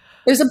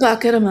 There's a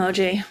bucket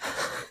emoji.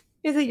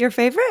 Is it your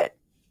favorite?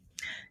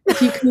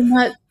 If you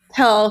cannot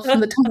tell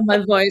from the tone of my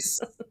voice,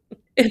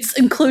 its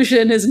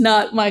inclusion is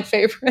not my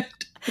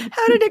favorite.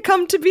 How did it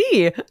come to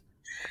be?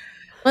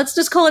 Let's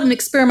just call it an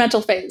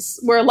experimental phase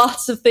where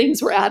lots of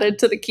things were added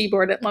to the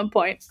keyboard at one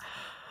point.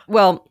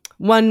 Well,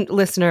 one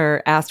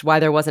listener asked why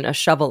there wasn't a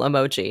shovel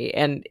emoji,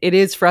 and it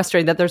is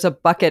frustrating that there's a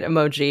bucket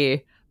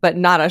emoji, but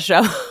not a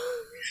shovel.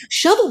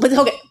 Shovel, but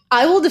okay,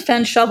 I will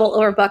defend shovel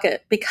over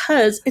bucket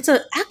because it's an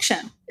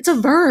action. It's a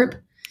verb.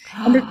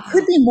 And there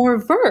could be more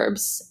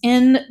verbs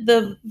in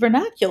the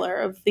vernacular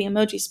of the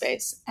emoji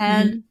space.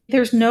 And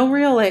there's no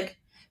real,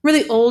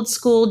 really old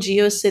school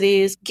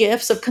GeoCities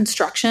GIFs of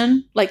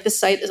construction, like the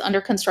site is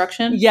under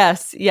construction.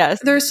 Yes, yes.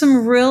 There's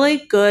some really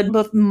good,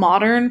 both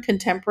modern,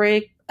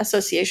 contemporary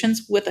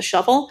associations with a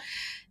shovel,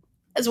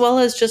 as well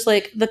as just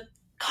the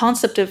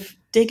concept of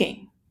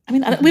digging. I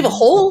mean, we have a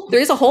hole. There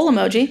is a hole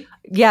emoji.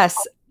 Yes,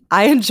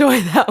 I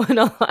enjoy that one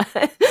a lot.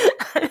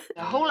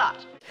 A whole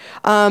lot.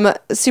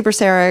 Super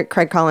Sarah,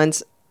 Craig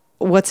Collins,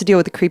 what's the deal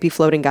with the creepy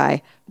floating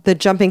guy? The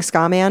jumping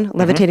ska man,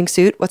 levitating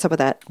suit? What's up with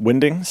that?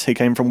 Wingdings. He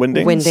came from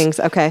Wingdings. Wingdings,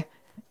 okay.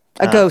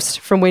 A ghost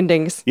from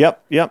Wingdings.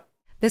 Yep.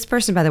 This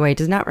person, by the way,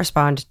 does not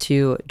respond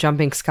to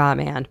jumping ska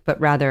man, but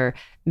rather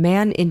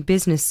man in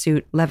business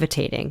suit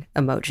levitating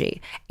emoji,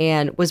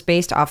 and was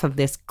based off of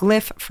this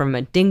glyph from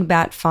a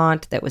dingbat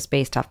font that was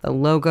based off the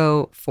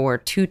logo for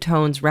Two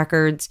Tones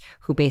Records,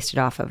 who based it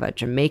off of a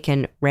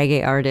Jamaican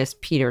reggae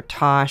artist, Peter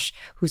Tosh,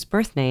 whose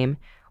birth name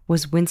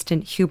was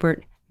Winston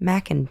Hubert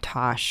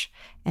McIntosh,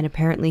 and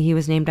apparently he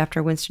was named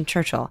after Winston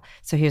Churchill.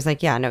 So he was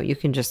like, yeah, no, you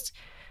can just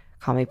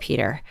call me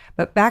Peter.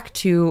 But back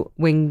to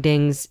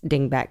Wingdings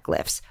dingbat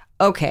glyphs.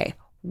 Okay,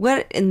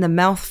 what in the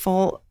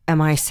mouthful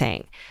am I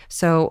saying?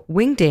 So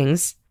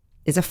Wingdings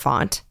is a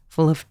font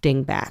full of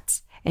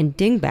dingbats, and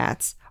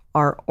dingbats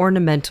are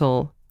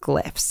ornamental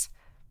glyphs.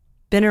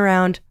 Been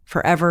around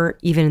forever,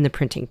 even in the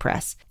printing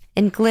press.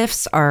 And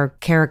glyphs are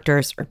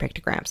characters or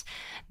pictograms.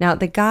 Now,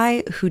 the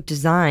guy who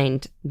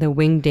designed the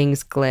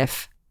Wingdings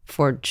glyph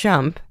for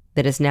jump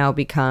that has now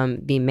become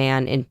the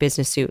man in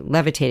business suit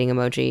levitating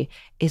emoji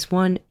is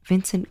one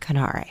Vincent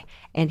Canare.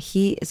 And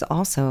he is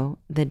also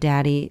the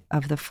daddy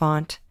of the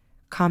font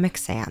Comic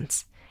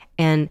Sans.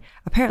 And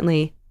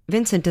apparently,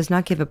 Vincent does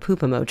not give a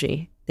poop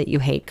emoji that you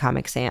hate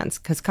Comic Sans,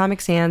 because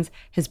Comic Sans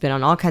has been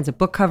on all kinds of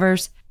book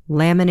covers,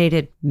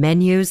 laminated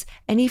menus,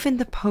 and even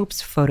the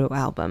Pope's photo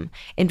album.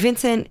 And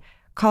Vincent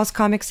calls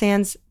Comic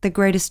Sans the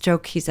greatest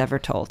joke he's ever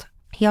told.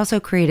 He also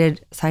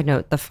created, side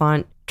note, the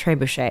font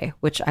Trebuchet,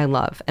 which I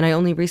love, and I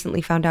only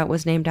recently found out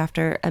was named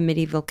after a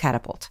medieval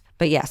catapult.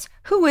 But yes,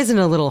 who isn't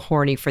a little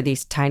horny for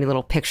these tiny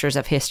little pictures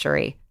of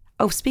history?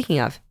 Oh, speaking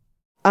of,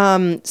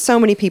 so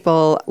many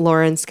people,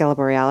 Lauren Scala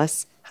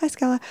Borealis, hi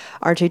Scala,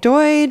 RJ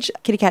Doige,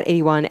 Kitty Cat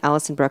 81,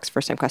 Allison Brooks,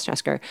 first time question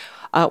asker,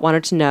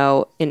 wanted to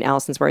know, in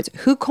Allison's words,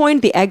 who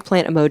coined the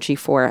eggplant emoji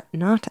for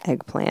not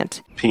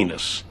eggplant?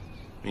 Penis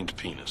means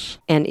penis.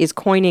 And is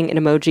coining an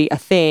emoji a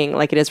thing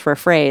like it is for a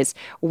phrase?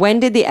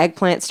 When did the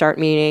eggplant start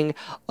meaning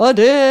a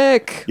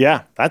dick?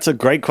 Yeah, that's a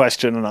great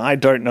question, and I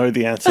don't know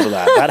the answer to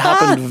that. That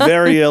happened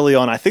very early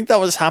on. I think that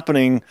was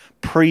happening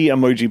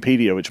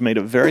pre-Emojipedia, which made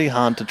it very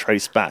hard to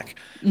trace back.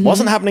 It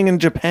wasn't happening in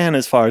Japan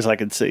as far as I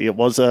could see. It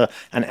was an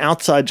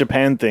outside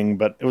Japan thing,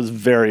 but it was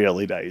very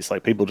early days.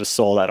 Like, people just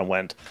saw that and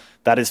went,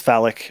 that is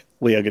phallic.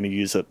 We are going to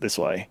use it this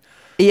way.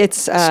 It's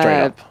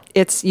straight up.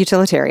 It's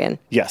utilitarian.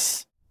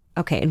 Yes.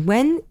 Okay, and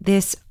when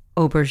this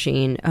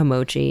aubergine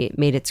emoji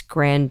made its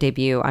grand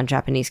debut on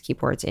Japanese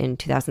keyboards in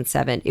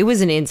 2007, it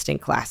was an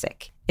instant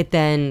classic. It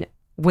then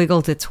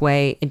wiggled its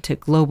way into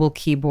global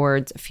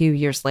keyboards a few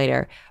years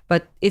later,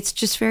 but it's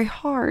just very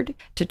hard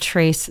to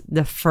trace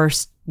the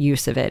first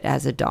use of it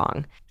as a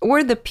dong,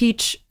 or the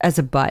peach as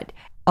a butt.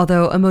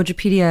 Although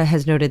Emojipedia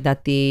has noted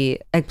that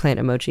the eggplant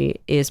emoji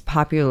is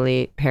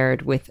popularly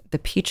paired with the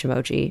peach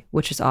emoji,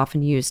 which is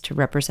often used to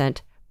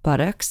represent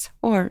buttocks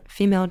or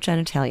female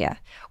genitalia,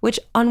 which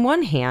on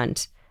one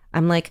hand,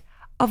 I'm like,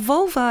 a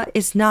vulva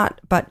is not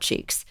butt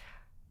cheeks.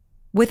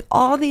 With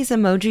all these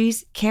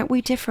emojis, can't we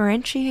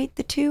differentiate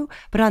the two?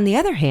 But on the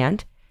other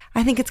hand,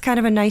 I think it's kind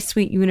of a nice,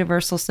 sweet,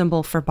 universal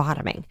symbol for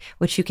bottoming,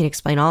 which you can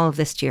explain all of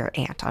this to your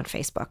aunt on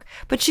Facebook.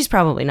 But she's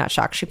probably not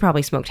shocked. She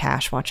probably smoked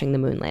hash watching the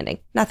moon landing.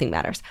 Nothing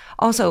matters.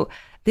 Also,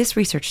 this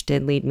research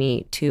did lead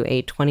me to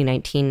a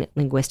 2019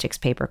 linguistics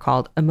paper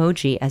called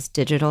Emoji as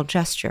Digital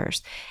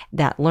Gestures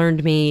that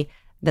learned me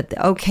that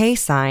the OK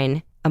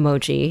sign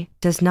emoji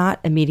does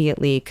not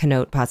immediately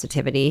connote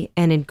positivity.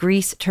 And in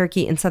Greece,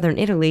 Turkey, and southern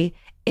Italy,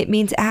 it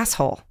means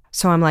asshole.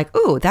 So I'm like,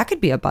 ooh, that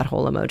could be a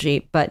butthole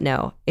emoji. But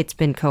no, it's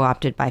been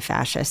co-opted by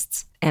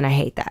fascists, and I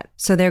hate that.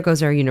 So there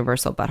goes our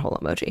universal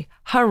butthole emoji.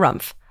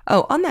 Harumph.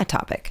 Oh, on that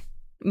topic,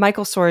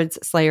 Michael Swords,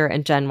 Slayer,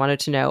 and Jen wanted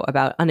to know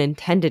about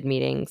unintended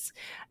meanings.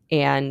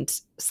 And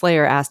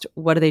Slayer asked,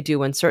 what do they do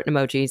when certain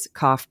emojis,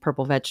 cough,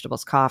 purple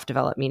vegetables, cough,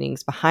 develop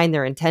meanings behind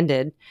their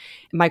intended?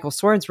 Michael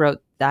Swords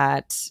wrote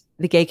that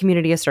the gay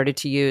community has started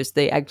to use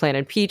the eggplant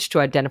and peach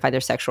to identify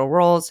their sexual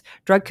roles.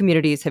 Drug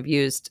communities have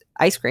used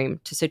ice cream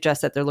to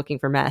suggest that they're looking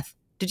for meth.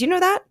 Did you know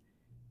that?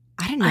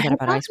 I didn't know that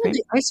about ice cream.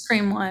 The ice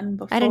cream one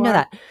before. I didn't know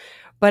that.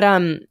 But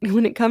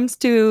when it comes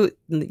to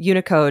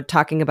Unicode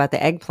talking about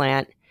the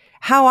eggplant,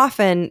 how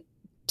often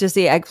does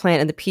the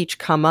eggplant and the peach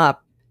come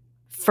up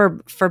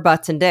for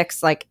butts and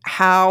dicks? Like,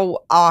 how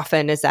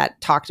often is that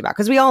talked about?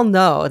 Because we all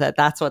know that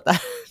that's what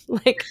the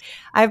like.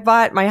 I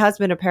bought my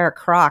husband a pair of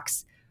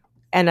Crocs,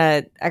 and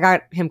I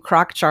got him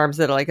Croc charms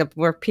that are like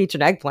were peach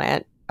and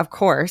eggplant, of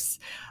course.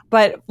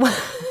 But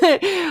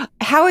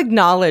how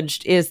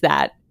acknowledged is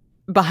that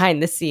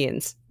behind the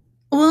scenes?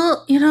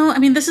 Well, I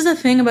mean, this is a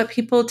thing about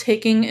people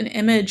taking an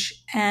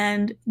image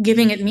and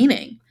giving it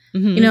meaning.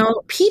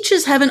 Mm-hmm.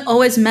 Peaches haven't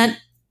always meant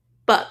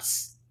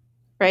butts,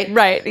 right?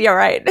 Right. You're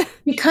right.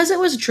 Because it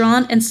was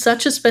drawn in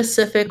such a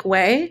specific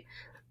way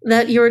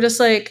that you were just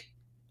like,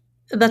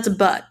 that's a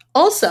butt.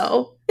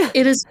 Also,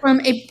 it is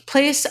from a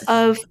place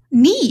of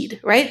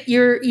need, right?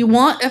 You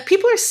want,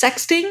 people are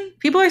sexting,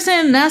 people are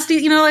saying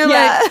nasty,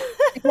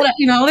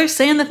 they're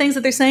saying the things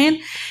that they're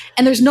saying,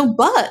 and there's no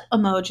but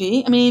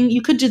emoji. I mean,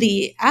 you could do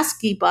the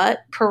ASCII but,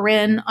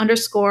 paren,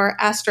 underscore,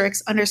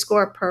 asterisk,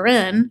 underscore,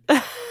 paren,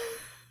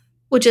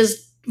 which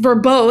is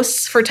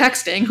verbose for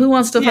texting. Who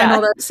wants to find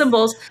all the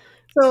symbols?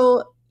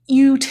 So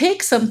you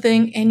take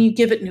something and you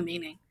give it new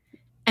meaning.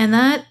 And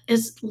that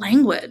is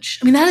language.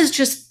 I mean, that is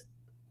just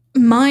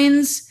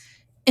minds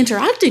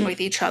interacting with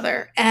each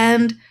other.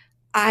 And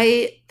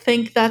I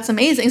think that's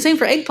amazing. Same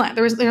for eggplant.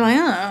 They're like,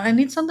 oh, I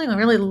need something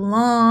really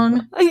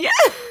long. Yeah.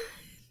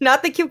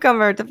 Not the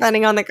cucumber,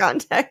 depending on the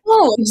context.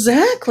 Oh,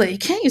 exactly. You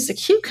can't use the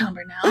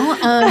cucumber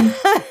now.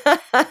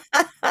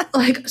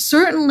 Like,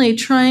 certainly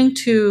trying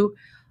to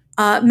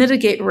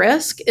mitigate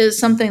risk is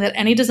something that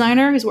any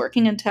designer who's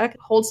working in tech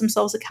holds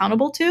themselves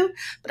accountable to.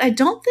 But I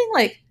don't think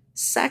like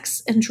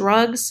sex and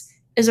drugs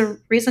is a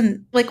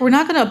reason. Like, we're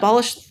not going to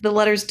abolish the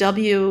letters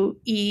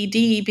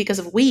WED because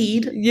of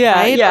weed. Yeah,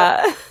 right?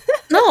 yeah.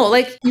 No,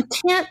 like, you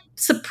can't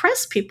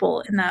suppress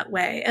people in that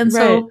way. And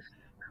so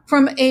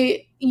from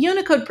a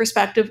Unicode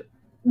perspective,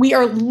 we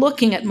are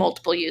looking at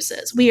multiple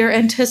uses. We are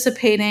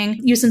anticipating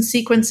use in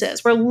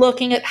sequences. We're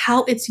looking at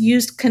how it's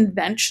used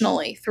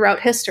conventionally throughout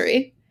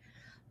history.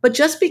 But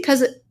just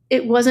because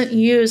it wasn't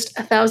used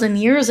 1,000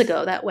 years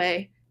ago that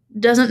way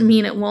doesn't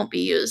mean it won't be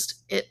used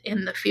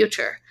in the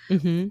future.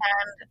 Mm-hmm.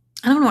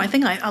 I don't know. I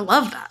think I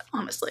love that,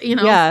 honestly, you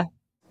know? Yeah.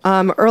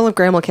 Earl of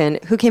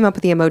Gramilcan, who came up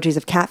with the emojis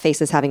of cat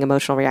faces having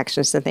emotional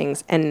reactions to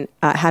things, and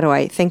how do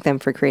I thank them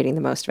for creating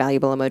the most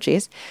valuable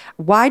emojis?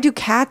 Why do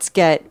cats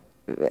get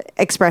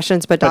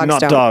expressions but dogs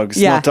not don't?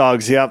 dogs. Yeah. Not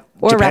dogs. Yep.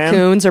 Or Japan,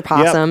 raccoons or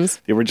possums.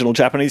 Yep. The original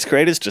Japanese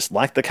creators, just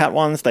like the cat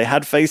ones, they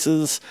had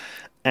faces,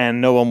 and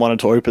no one wanted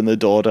to open the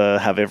door to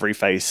have every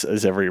face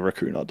as every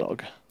raccoon or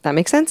dog. That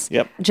makes sense?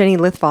 Yep. Jenny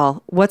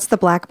Lithval, what's the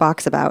black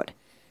box about?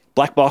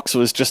 Black box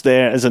was just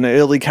there as an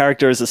early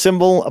character, as a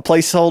symbol, a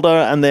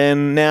placeholder, and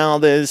then now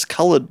there's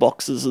colored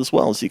boxes as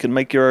well, so you can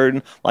make your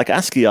own, like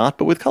ASCII art,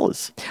 but with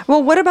colors.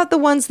 Well, what about the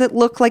ones that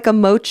look like a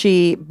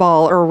mochi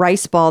ball or a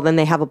rice ball, then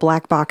they have a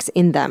black box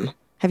in them?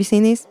 Have you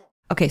seen these?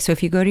 Okay, so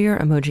if you go to your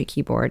emoji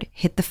keyboard,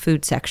 hit the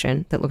food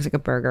section that looks like a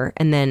burger,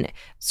 and then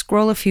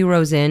scroll a few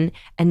rows in,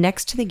 and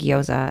next to the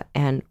gyoza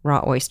and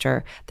raw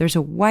oyster, there's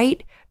a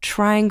white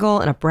triangle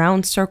and a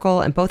brown circle,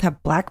 and both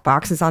have black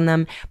boxes on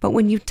them. But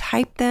when you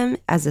type them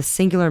as a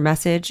singular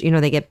message,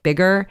 they get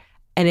bigger,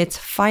 and it's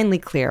finally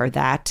clear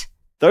that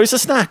those are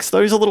snacks.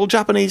 Those are little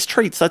Japanese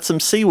treats. That's some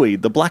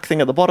seaweed. The black thing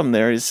at the bottom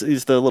there is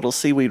the little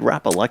seaweed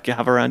wrapper like you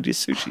have around your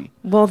sushi.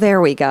 Well,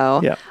 there we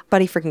go. Yeah.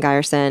 Buddy freaking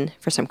Geyerson,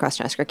 first time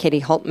question asker.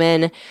 Katie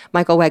Holtman,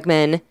 Michael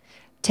Wegman,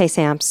 Tay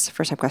Samps,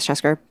 first time question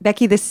asker.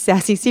 Becky, the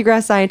sassy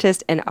seagrass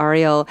scientist, and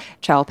Ariel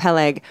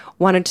Chow-Peleg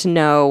wanted to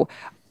know,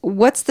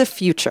 what's the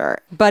future?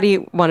 Buddy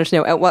wanted to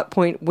know, at what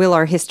point will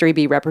our history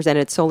be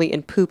represented solely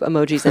in poop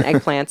emojis and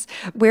eggplants?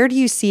 Where do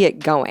you see it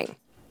going?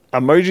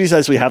 Emojis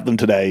as we have them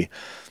today,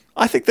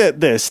 I think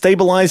that they're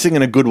stabilizing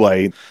in a good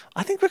way.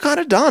 I think we're kind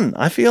of done.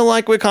 I feel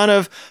like we're kind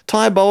of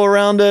tie a bow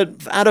around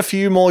it, add a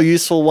few more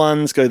useful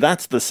ones, go,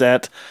 that's the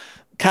set.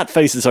 Cat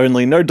faces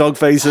only, no dog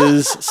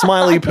faces,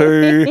 smiley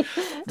poo.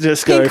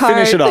 Just go,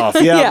 finish it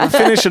off. Yeah,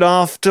 finish it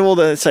off. Do all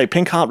the, say,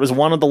 Pink Heart was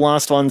one of the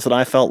last ones that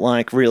I felt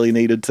like really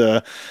needed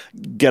to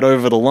get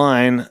over the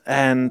line.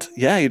 And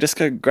yeah, you just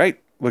go, great.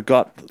 We've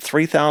got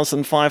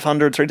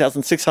 3,500,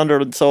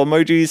 3,600 and so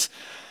emojis.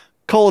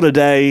 Call it a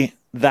day.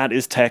 That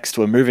is text.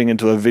 We're moving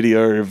into a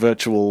video,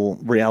 virtual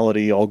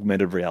reality,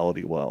 augmented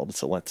reality world.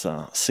 So let's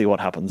see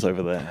what happens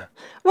over there.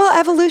 Well,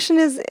 evolution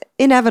is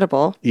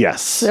inevitable.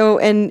 Yes. So,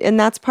 and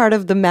that's part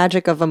of the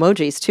magic of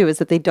emojis too, is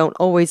that they don't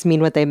always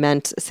mean what they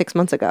meant 6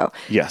 months ago.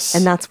 Yes.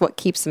 And that's what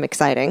keeps them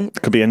exciting.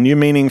 It could be a new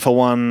meaning for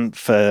one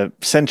for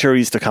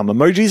centuries to come.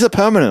 Emojis are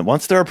permanent.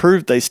 Once they're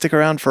approved, they stick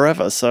around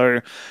forever. So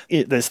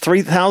there's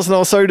 3,000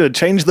 or so to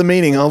change the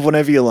meaning of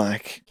whenever you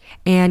like.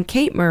 And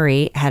Kate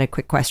Murray had a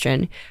quick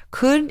question.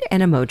 Could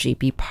an emoji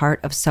be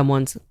part of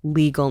someone's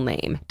legal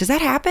name? Does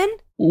that happen?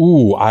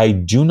 Ooh, I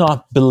do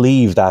not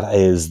believe that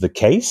is the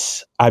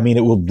case. I mean,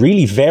 it will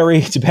really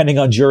vary depending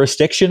on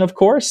jurisdiction, of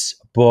course,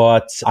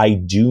 but I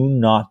do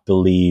not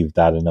believe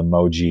that an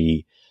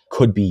emoji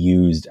could be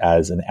used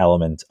as an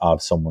element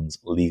of someone's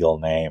legal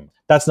name.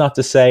 That's not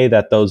to say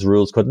that those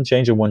rules couldn't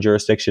change in one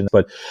jurisdiction,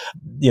 but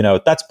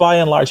that's by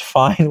and large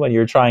fine when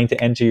you're trying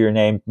to enter your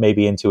name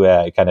maybe into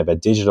a kind of a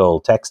digital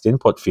text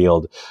input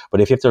field.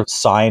 But if you have to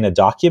sign a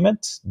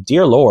document,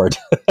 dear Lord,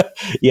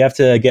 you have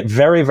to get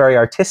very, very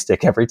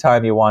artistic every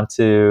time you want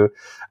to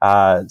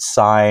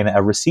sign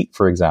a receipt,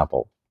 for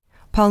example.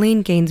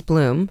 Pauline Gaines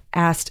Bloom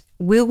asked,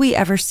 will we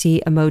ever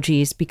see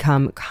emojis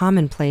become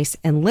commonplace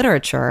in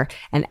literature?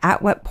 And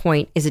at what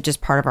point is it just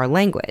part of our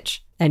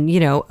language? And,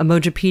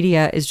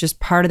 Emojipedia is just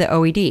part of the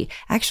OED.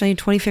 Actually, in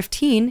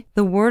 2015,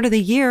 the word of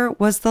the year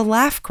was the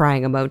laugh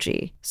crying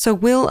emoji. So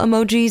will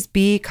emojis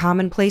be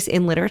commonplace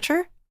in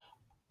literature?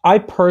 I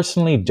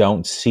personally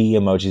don't see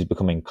emojis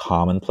becoming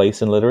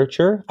commonplace in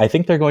literature. I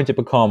think they're going to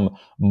become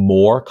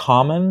more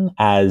common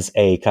as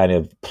a kind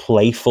of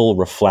playful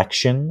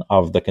reflection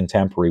of the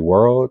contemporary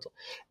world.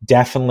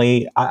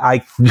 Definitely,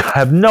 I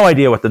have no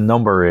idea what the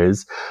number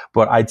is,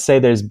 but I'd say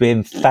there's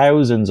been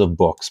thousands of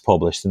books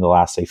published in the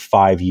last, say,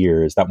 5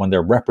 years that when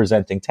they're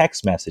representing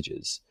text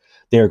messages,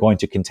 they're going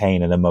to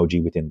contain an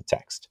emoji within the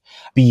text.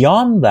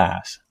 Beyond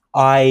that,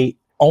 I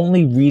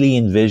only really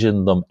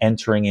envision them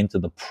entering into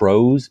the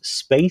prose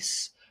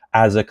space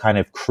as a kind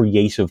of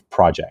creative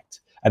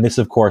project. And this,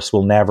 of course,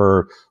 will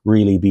never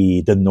really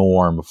be the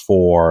norm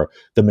for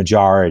the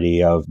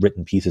majority of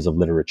written pieces of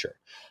literature.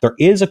 There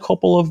is a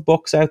couple of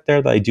books out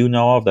there that I do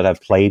know of that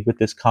have played with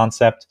this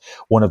concept.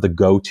 One of the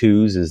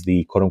go-tos is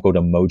the quote-unquote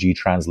emoji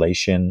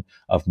translation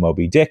of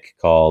Moby Dick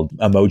called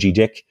Emoji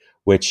Dick,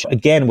 which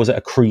again was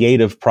a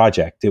creative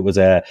project. It was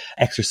an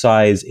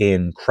exercise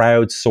in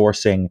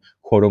crowdsourcing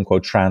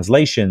quote-unquote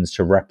translations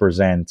to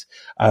represent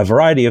a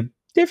variety of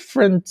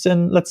different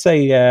and, let's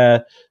say,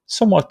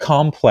 somewhat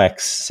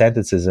complex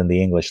sentences in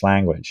the English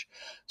language.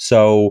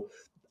 So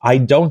I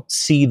don't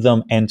see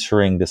them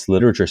entering this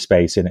literature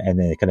space in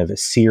a kind of a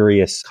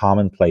serious,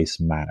 commonplace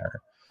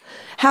manner.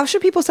 How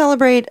should people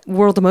celebrate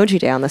World Emoji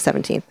Day on the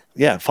 17th?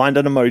 Yeah, find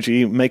an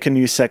emoji, make a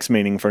new sex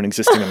meaning for an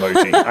existing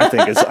emoji.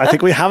 I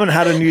think we haven't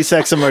had a new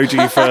sex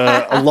emoji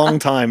for a long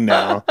time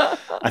now.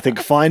 I think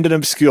find an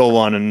obscure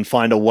one and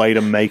find a way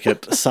to make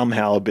it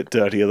somehow a bit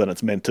dirtier than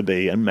it's meant to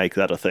be and make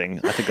that a thing.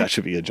 I think that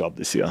should be your job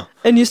this year.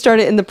 And you start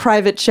it in the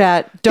private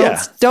chat.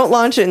 Don't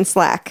launch it in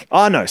Slack.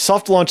 Oh no,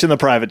 soft launch in the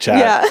private chat.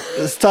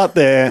 Yeah. Start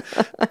there.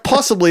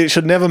 Possibly it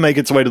should never make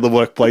its way to the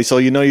workplace,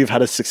 or you've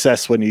had a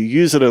success when you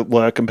use it at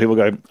work and people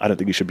go, I don't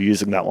think you should be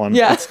using that one.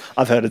 Yeah.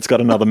 I've heard it's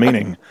got another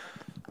meaning.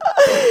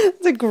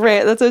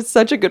 That's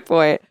such a good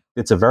point.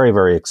 It's a very,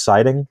 very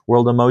exciting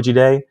World Emoji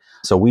Day.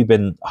 So we've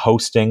been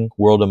hosting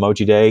World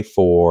Emoji Day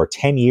for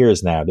 10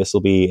 years now. This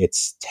will be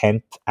its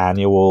 10th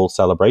annual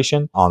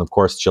celebration on, of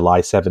course,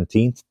 July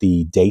 17th,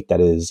 the date that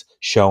is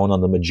shown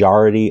on the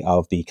majority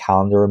of the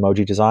calendar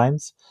emoji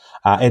designs.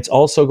 It's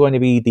also going to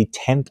be the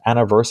 10th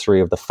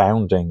anniversary of the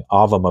founding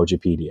of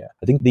Emojipedia.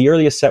 I think the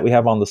earliest set we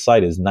have on the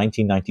site is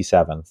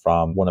 1997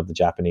 from one of the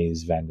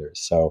Japanese vendors.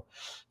 So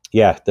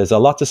yeah, there's a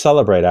lot to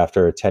celebrate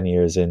after 10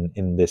 years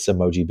in this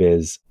emoji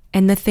biz.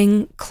 And the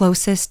thing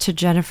closest to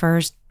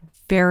Jennifer's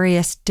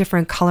various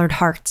different colored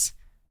hearts.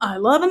 I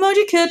love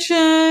Emoji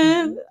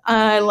Kitchen.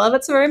 I love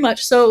it so very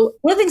much. So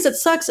one of the things that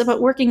sucks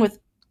about working with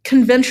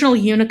conventional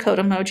Unicode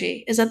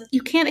emoji is that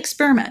you can't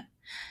experiment.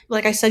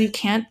 Like I said, you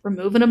can't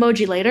remove an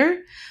emoji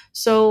later.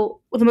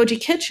 So with Emoji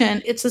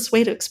Kitchen, it's this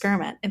way to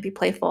experiment and be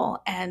playful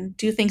and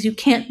do things you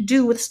can't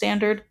do with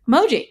standard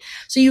emoji.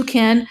 So you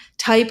can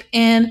type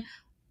in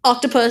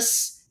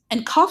octopus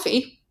and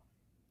coffee,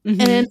 and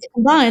then it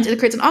combines and it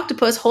creates an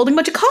octopus holding a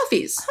bunch of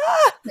coffees.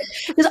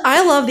 Because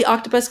I love the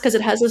octopus because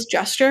it has this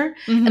gesture,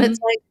 and it's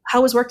like,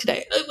 how was work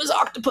today? It was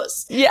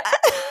octopus. Yeah.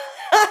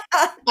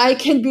 I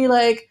can be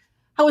like,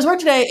 how was work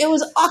today? It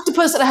was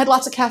octopus, and I had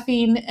lots of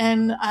caffeine,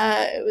 and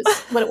it was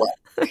what it was.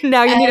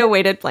 Now you need a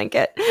weighted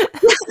blanket.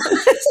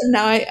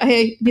 Now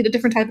I need a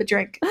different type of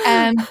drink.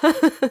 And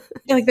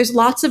like there's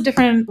lots of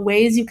different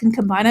ways you can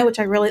combine it, which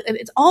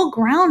it's all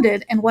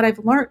grounded in what I've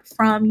learned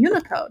from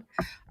Unicode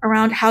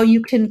around how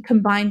you can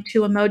combine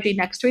two emoji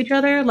next to each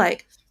other,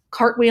 like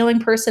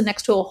cartwheeling person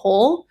next to a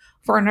hole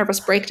for a nervous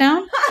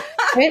breakdown,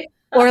 right?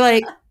 Or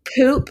like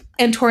poop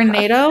and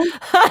tornado,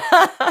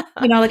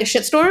 like a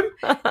shitstorm.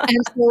 And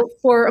so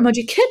for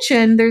Emoji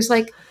Kitchen, there's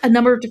like a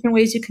number of different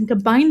ways you can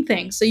combine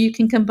things. So you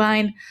can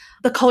combine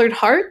the colored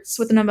hearts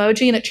with an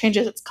emoji and it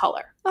changes its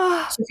color.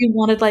 So if you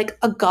wanted like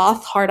a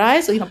goth heart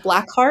eyes, so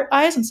black heart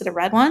eyes instead of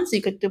red ones,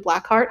 you could do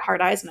black heart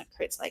eyes and it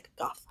creates like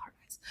goth heart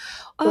eyes.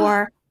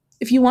 Or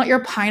if you want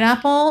your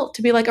pineapple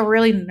to be like a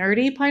really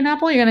nerdy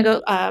pineapple, you're going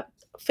to go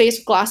face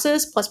with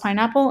glasses plus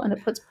pineapple, and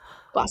it puts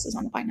glasses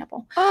on the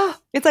pineapple. Oh,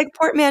 it's like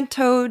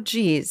portmanteau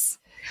G's.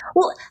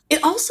 Well,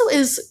 it also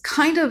is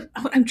kind of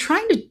what I'm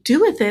trying to do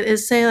with it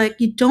is say, like,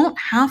 you don't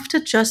have to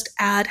just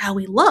add how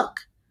we look.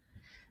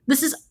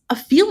 This is a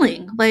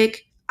feeling.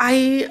 Like,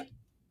 I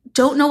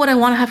don't know what I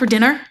want to have for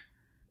dinner.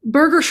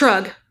 Burger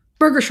shrug.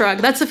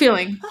 That's the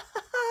feeling.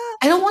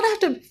 I don't want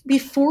to have to be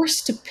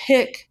forced to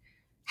pick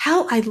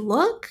how I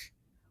look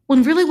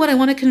when really what I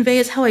want to convey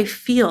is how I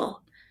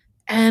feel.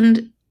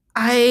 And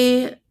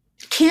I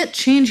can't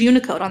change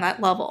Unicode on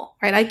that level,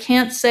 right? I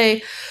can't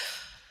say,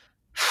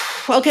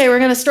 okay, we're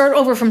going to start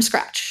over from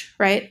scratch,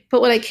 right?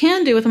 But what I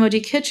can do with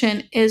Emoji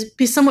Kitchen is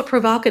be somewhat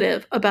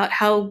provocative about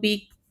how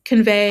we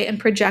convey and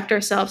project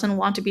ourselves and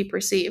want to be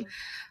perceived.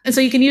 And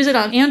so you can use it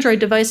on Android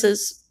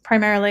devices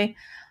primarily,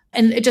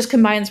 and it just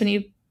combines when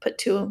you put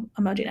two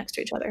emoji next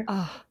to each other.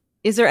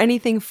 Is there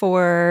anything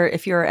for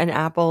if you're an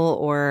Apple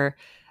or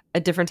a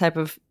different type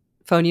of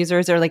phone user?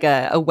 Is there like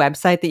a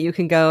website that you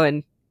can go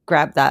and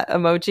grab that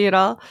emoji at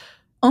all?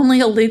 Only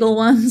illegal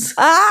ones.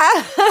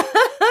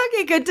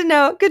 Okay, good to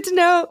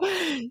know.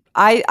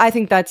 I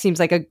think that seems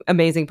like an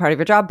amazing part of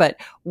your job, but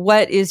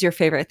what is your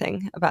favorite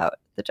thing about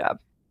the job,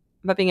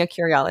 about being a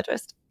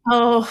curiologist?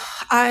 Oh,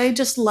 I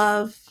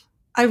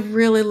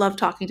really love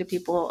talking to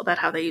people about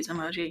how they use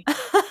emoji.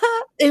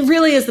 It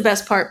really is the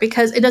best part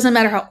because it doesn't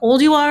matter how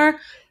old you are,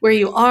 where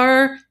you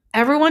are,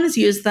 everyone has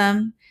used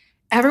them.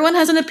 Everyone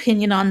has an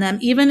opinion on them,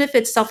 even if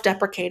it's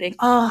self-deprecating.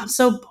 Oh, I'm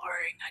so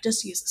boring. I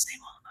just use the same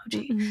old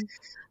emoji. Mm-hmm.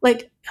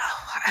 Like,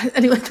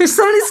 anyway, there's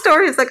so many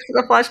stories that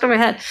flashed in my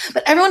head.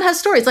 But everyone has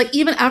stories. Like,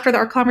 even after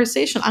our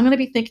conversation, I'm going to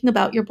be thinking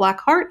about your black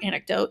heart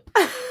anecdote.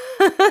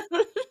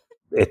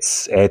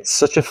 It's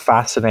such a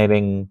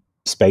fascinating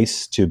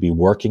space to be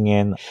working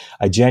in.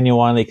 I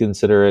genuinely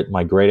consider it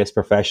my greatest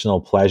professional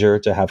pleasure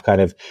to have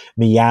kind of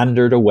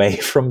meandered away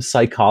from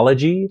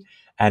psychology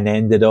and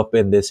ended up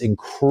in this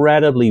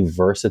incredibly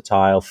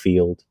versatile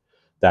field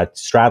that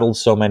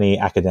straddles so many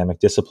academic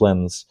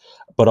disciplines,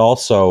 but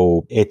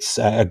also it's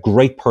a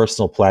great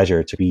personal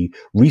pleasure to be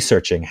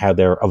researching how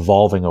they're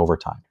evolving over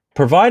time.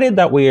 Provided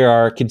that we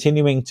are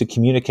continuing to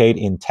communicate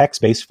in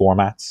text-based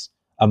formats,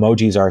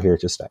 emojis are here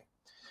to stay.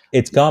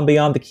 It's gone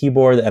beyond the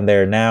keyboard, and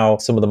they're now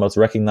some of the most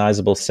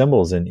recognizable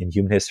symbols in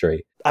human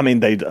history. I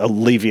mean, they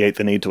alleviate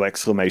the need to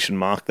exclamation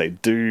mark. They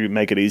do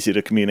make it easier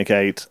to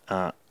communicate.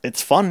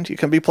 It's fun. You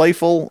can be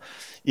playful.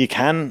 You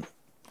can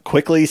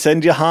quickly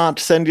send your heart,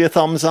 send your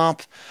thumbs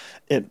up.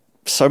 It's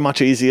so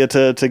much easier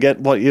to get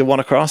what you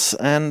want across.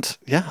 And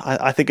yeah,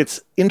 I think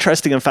it's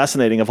interesting and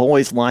fascinating. I've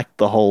always liked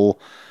the whole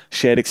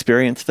shared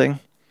experience thing.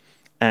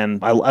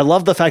 And I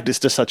love the fact it's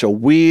just such a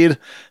weird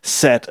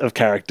set of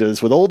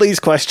characters with all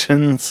these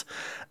questions,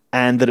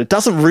 and that it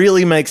doesn't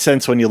really make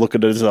sense when you look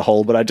at it as a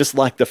whole. But I just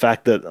like the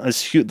fact that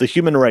as the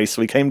human race,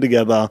 we came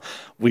together,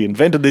 we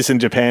invented this in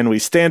Japan, we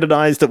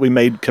standardized it, we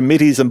made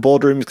committees and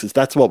boardrooms because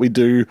that's what we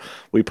do.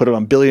 We put it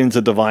on billions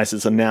of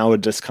devices, and now we're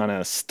just kind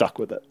of stuck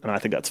with it. And I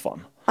think that's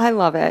fun. I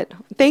love it.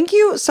 Thank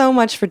you so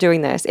much for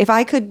doing this. If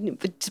I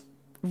could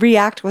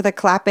react with a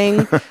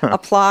clapping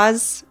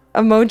applause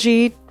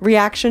emoji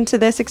reaction to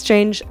this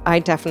exchange, I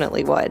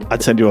definitely would.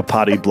 I'd send you a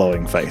party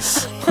blowing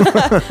face.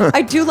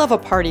 I do love a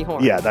party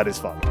horn. Yeah, that is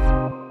fun.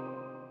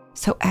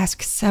 So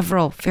ask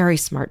several very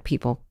smart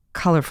people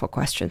colorful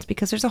questions,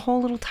 because there's a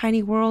whole little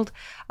tiny world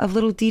of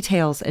little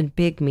details and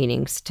big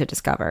meanings to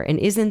discover. And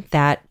isn't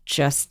that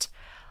just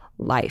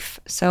life?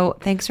 So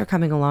thanks for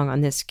coming along on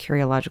this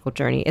curiological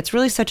journey. It's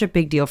really such a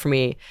big deal for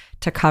me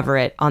to cover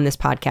it on this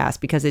podcast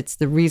because it's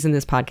the reason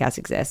this podcast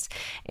exists.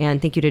 And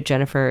thank you to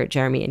Jennifer,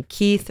 Jeremy, and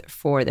Keith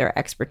for their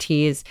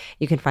expertise.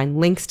 You can find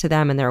links to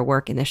them and their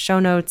work in the show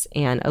notes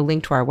and a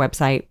link to our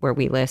website where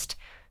we list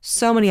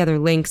so many other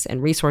links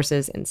and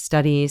resources and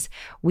studies.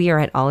 We are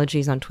at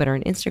Ologies on Twitter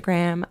and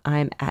Instagram.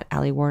 I'm at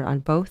Allie Ward on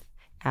both,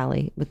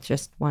 Allie with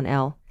just one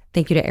L.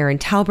 Thank you to Aaron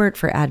Talbert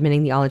for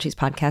adminning the Ologies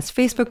podcast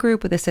Facebook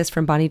group with assist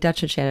from Bonnie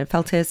Dutch and Shannon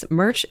Feltis.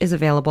 Merch is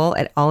available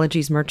at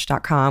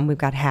ologiesmerch.com. We've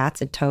got hats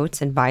and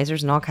totes and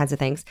visors and all kinds of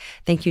things.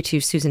 Thank you to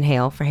Susan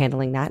Hale for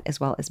handling that, as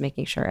well as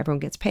making sure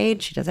everyone gets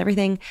paid. She does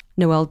everything.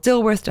 Noelle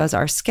Dilworth does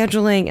our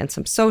scheduling and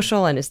some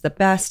social and is the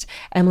best.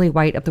 Emily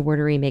White of The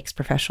Wordery makes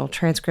professional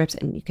transcripts,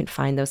 and you can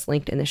find those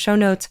linked in the show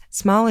notes.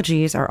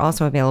 Smologies are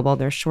also available.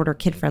 They're shorter,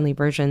 kid-friendly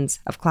versions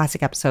of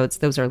classic episodes.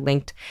 Those are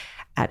linked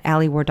at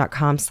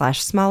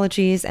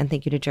allieward.com/smologies. And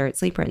thank you to Jarrett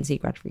Sleeper and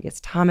Zeke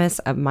Rodriguez-Thomas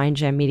of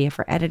MindJam Media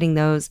for editing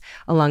those,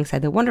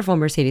 alongside the wonderful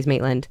Mercedes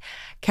Maitland.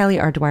 Kelly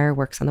R. Dwyer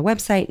works on the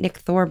website. Nick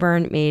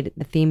Thorburn made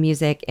the theme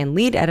music, and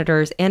lead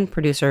editors and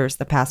producers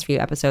the past few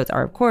episodes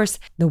are, of course,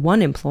 the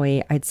one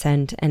employee I'd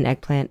send an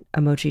eggplant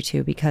emoji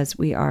to because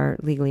we are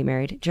legally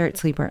married, Jarrett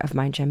Sleeper of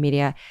MindJam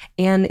Media,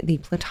 and the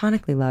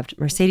platonically loved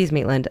Mercedes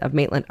Maitland of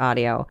Maitland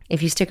Audio.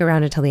 If you stick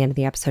around until the end of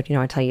the episode, you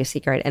know I'll tell you a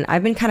secret. And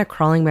I've been kind of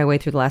crawling my way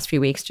through the last few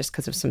weeks just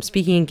because of some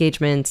speaking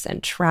engagements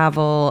and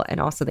travel, and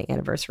also the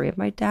anniversary of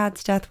my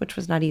dad's death, which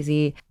was not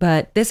easy.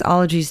 But this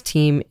Ologies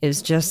team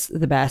is just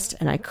the best,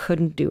 and I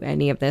couldn't do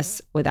any of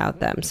this without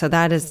them. So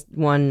that is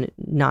one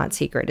not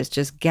secret, is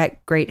just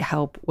get great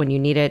help when you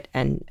need it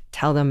and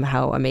tell them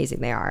how amazing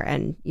they are.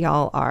 And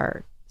y'all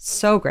are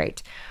so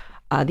great.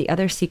 The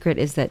other secret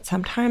is that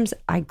sometimes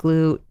I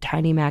glue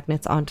tiny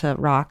magnets onto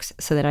rocks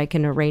so that I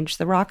can arrange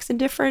the rocks in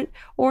different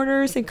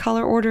orders and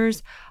color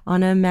orders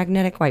on a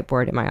magnetic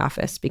whiteboard in my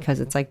office, because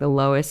it's like the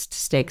lowest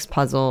stakes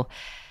puzzle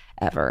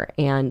ever.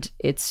 And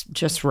it's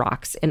just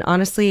rocks. And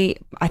honestly,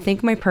 I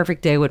think my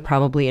perfect day would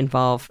probably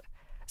involve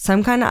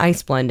some kind of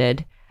ice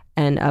blended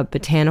and a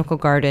botanical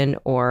garden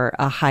or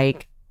a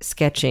hike,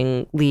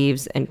 sketching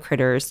leaves and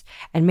critters,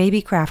 and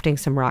maybe crafting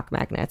some rock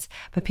magnets.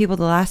 But people,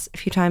 the last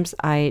few times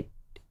I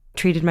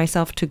treated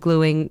myself to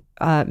gluing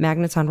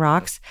magnets on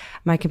rocks,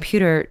 my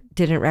computer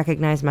didn't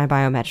recognize my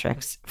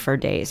biometrics for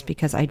days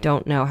because I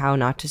don't know how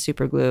not to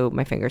super glue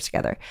my fingers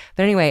together.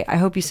 But anyway, I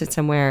hope you sit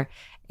somewhere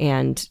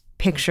and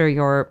picture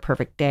your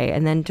perfect day,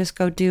 and then just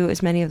go do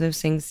as many of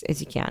those things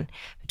as you can.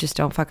 But just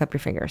don't fuck up your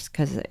fingers,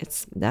 because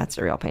that's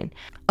a real pain.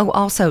 Oh,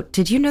 also,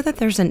 did you know that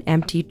there's an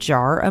empty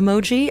jar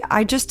emoji?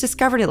 I just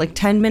discovered it like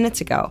 10 minutes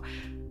ago.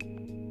 I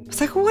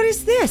was like, what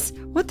is this?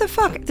 What the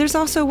fuck? There's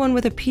also one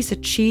with a piece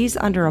of cheese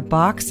under a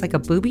box, like a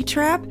booby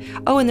trap.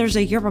 Oh, and there's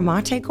a yerba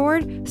mate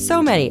gourd.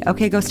 So many.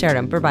 Okay, go stare at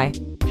them. Bye-bye.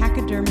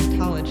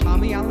 Pachydermatology,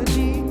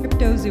 homeology,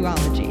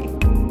 cryptozoology,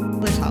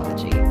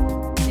 litology,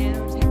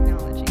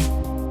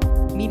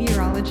 nanotechnology,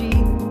 meteorology,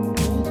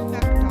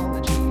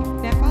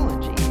 olfactology,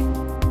 nephology,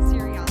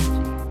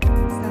 seriology,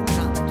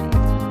 selenology.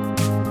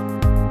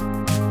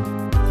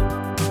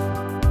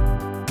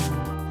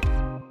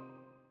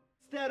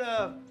 Instead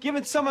of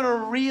giving someone a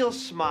real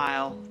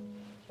smile,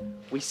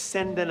 we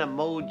send an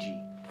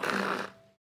emoji.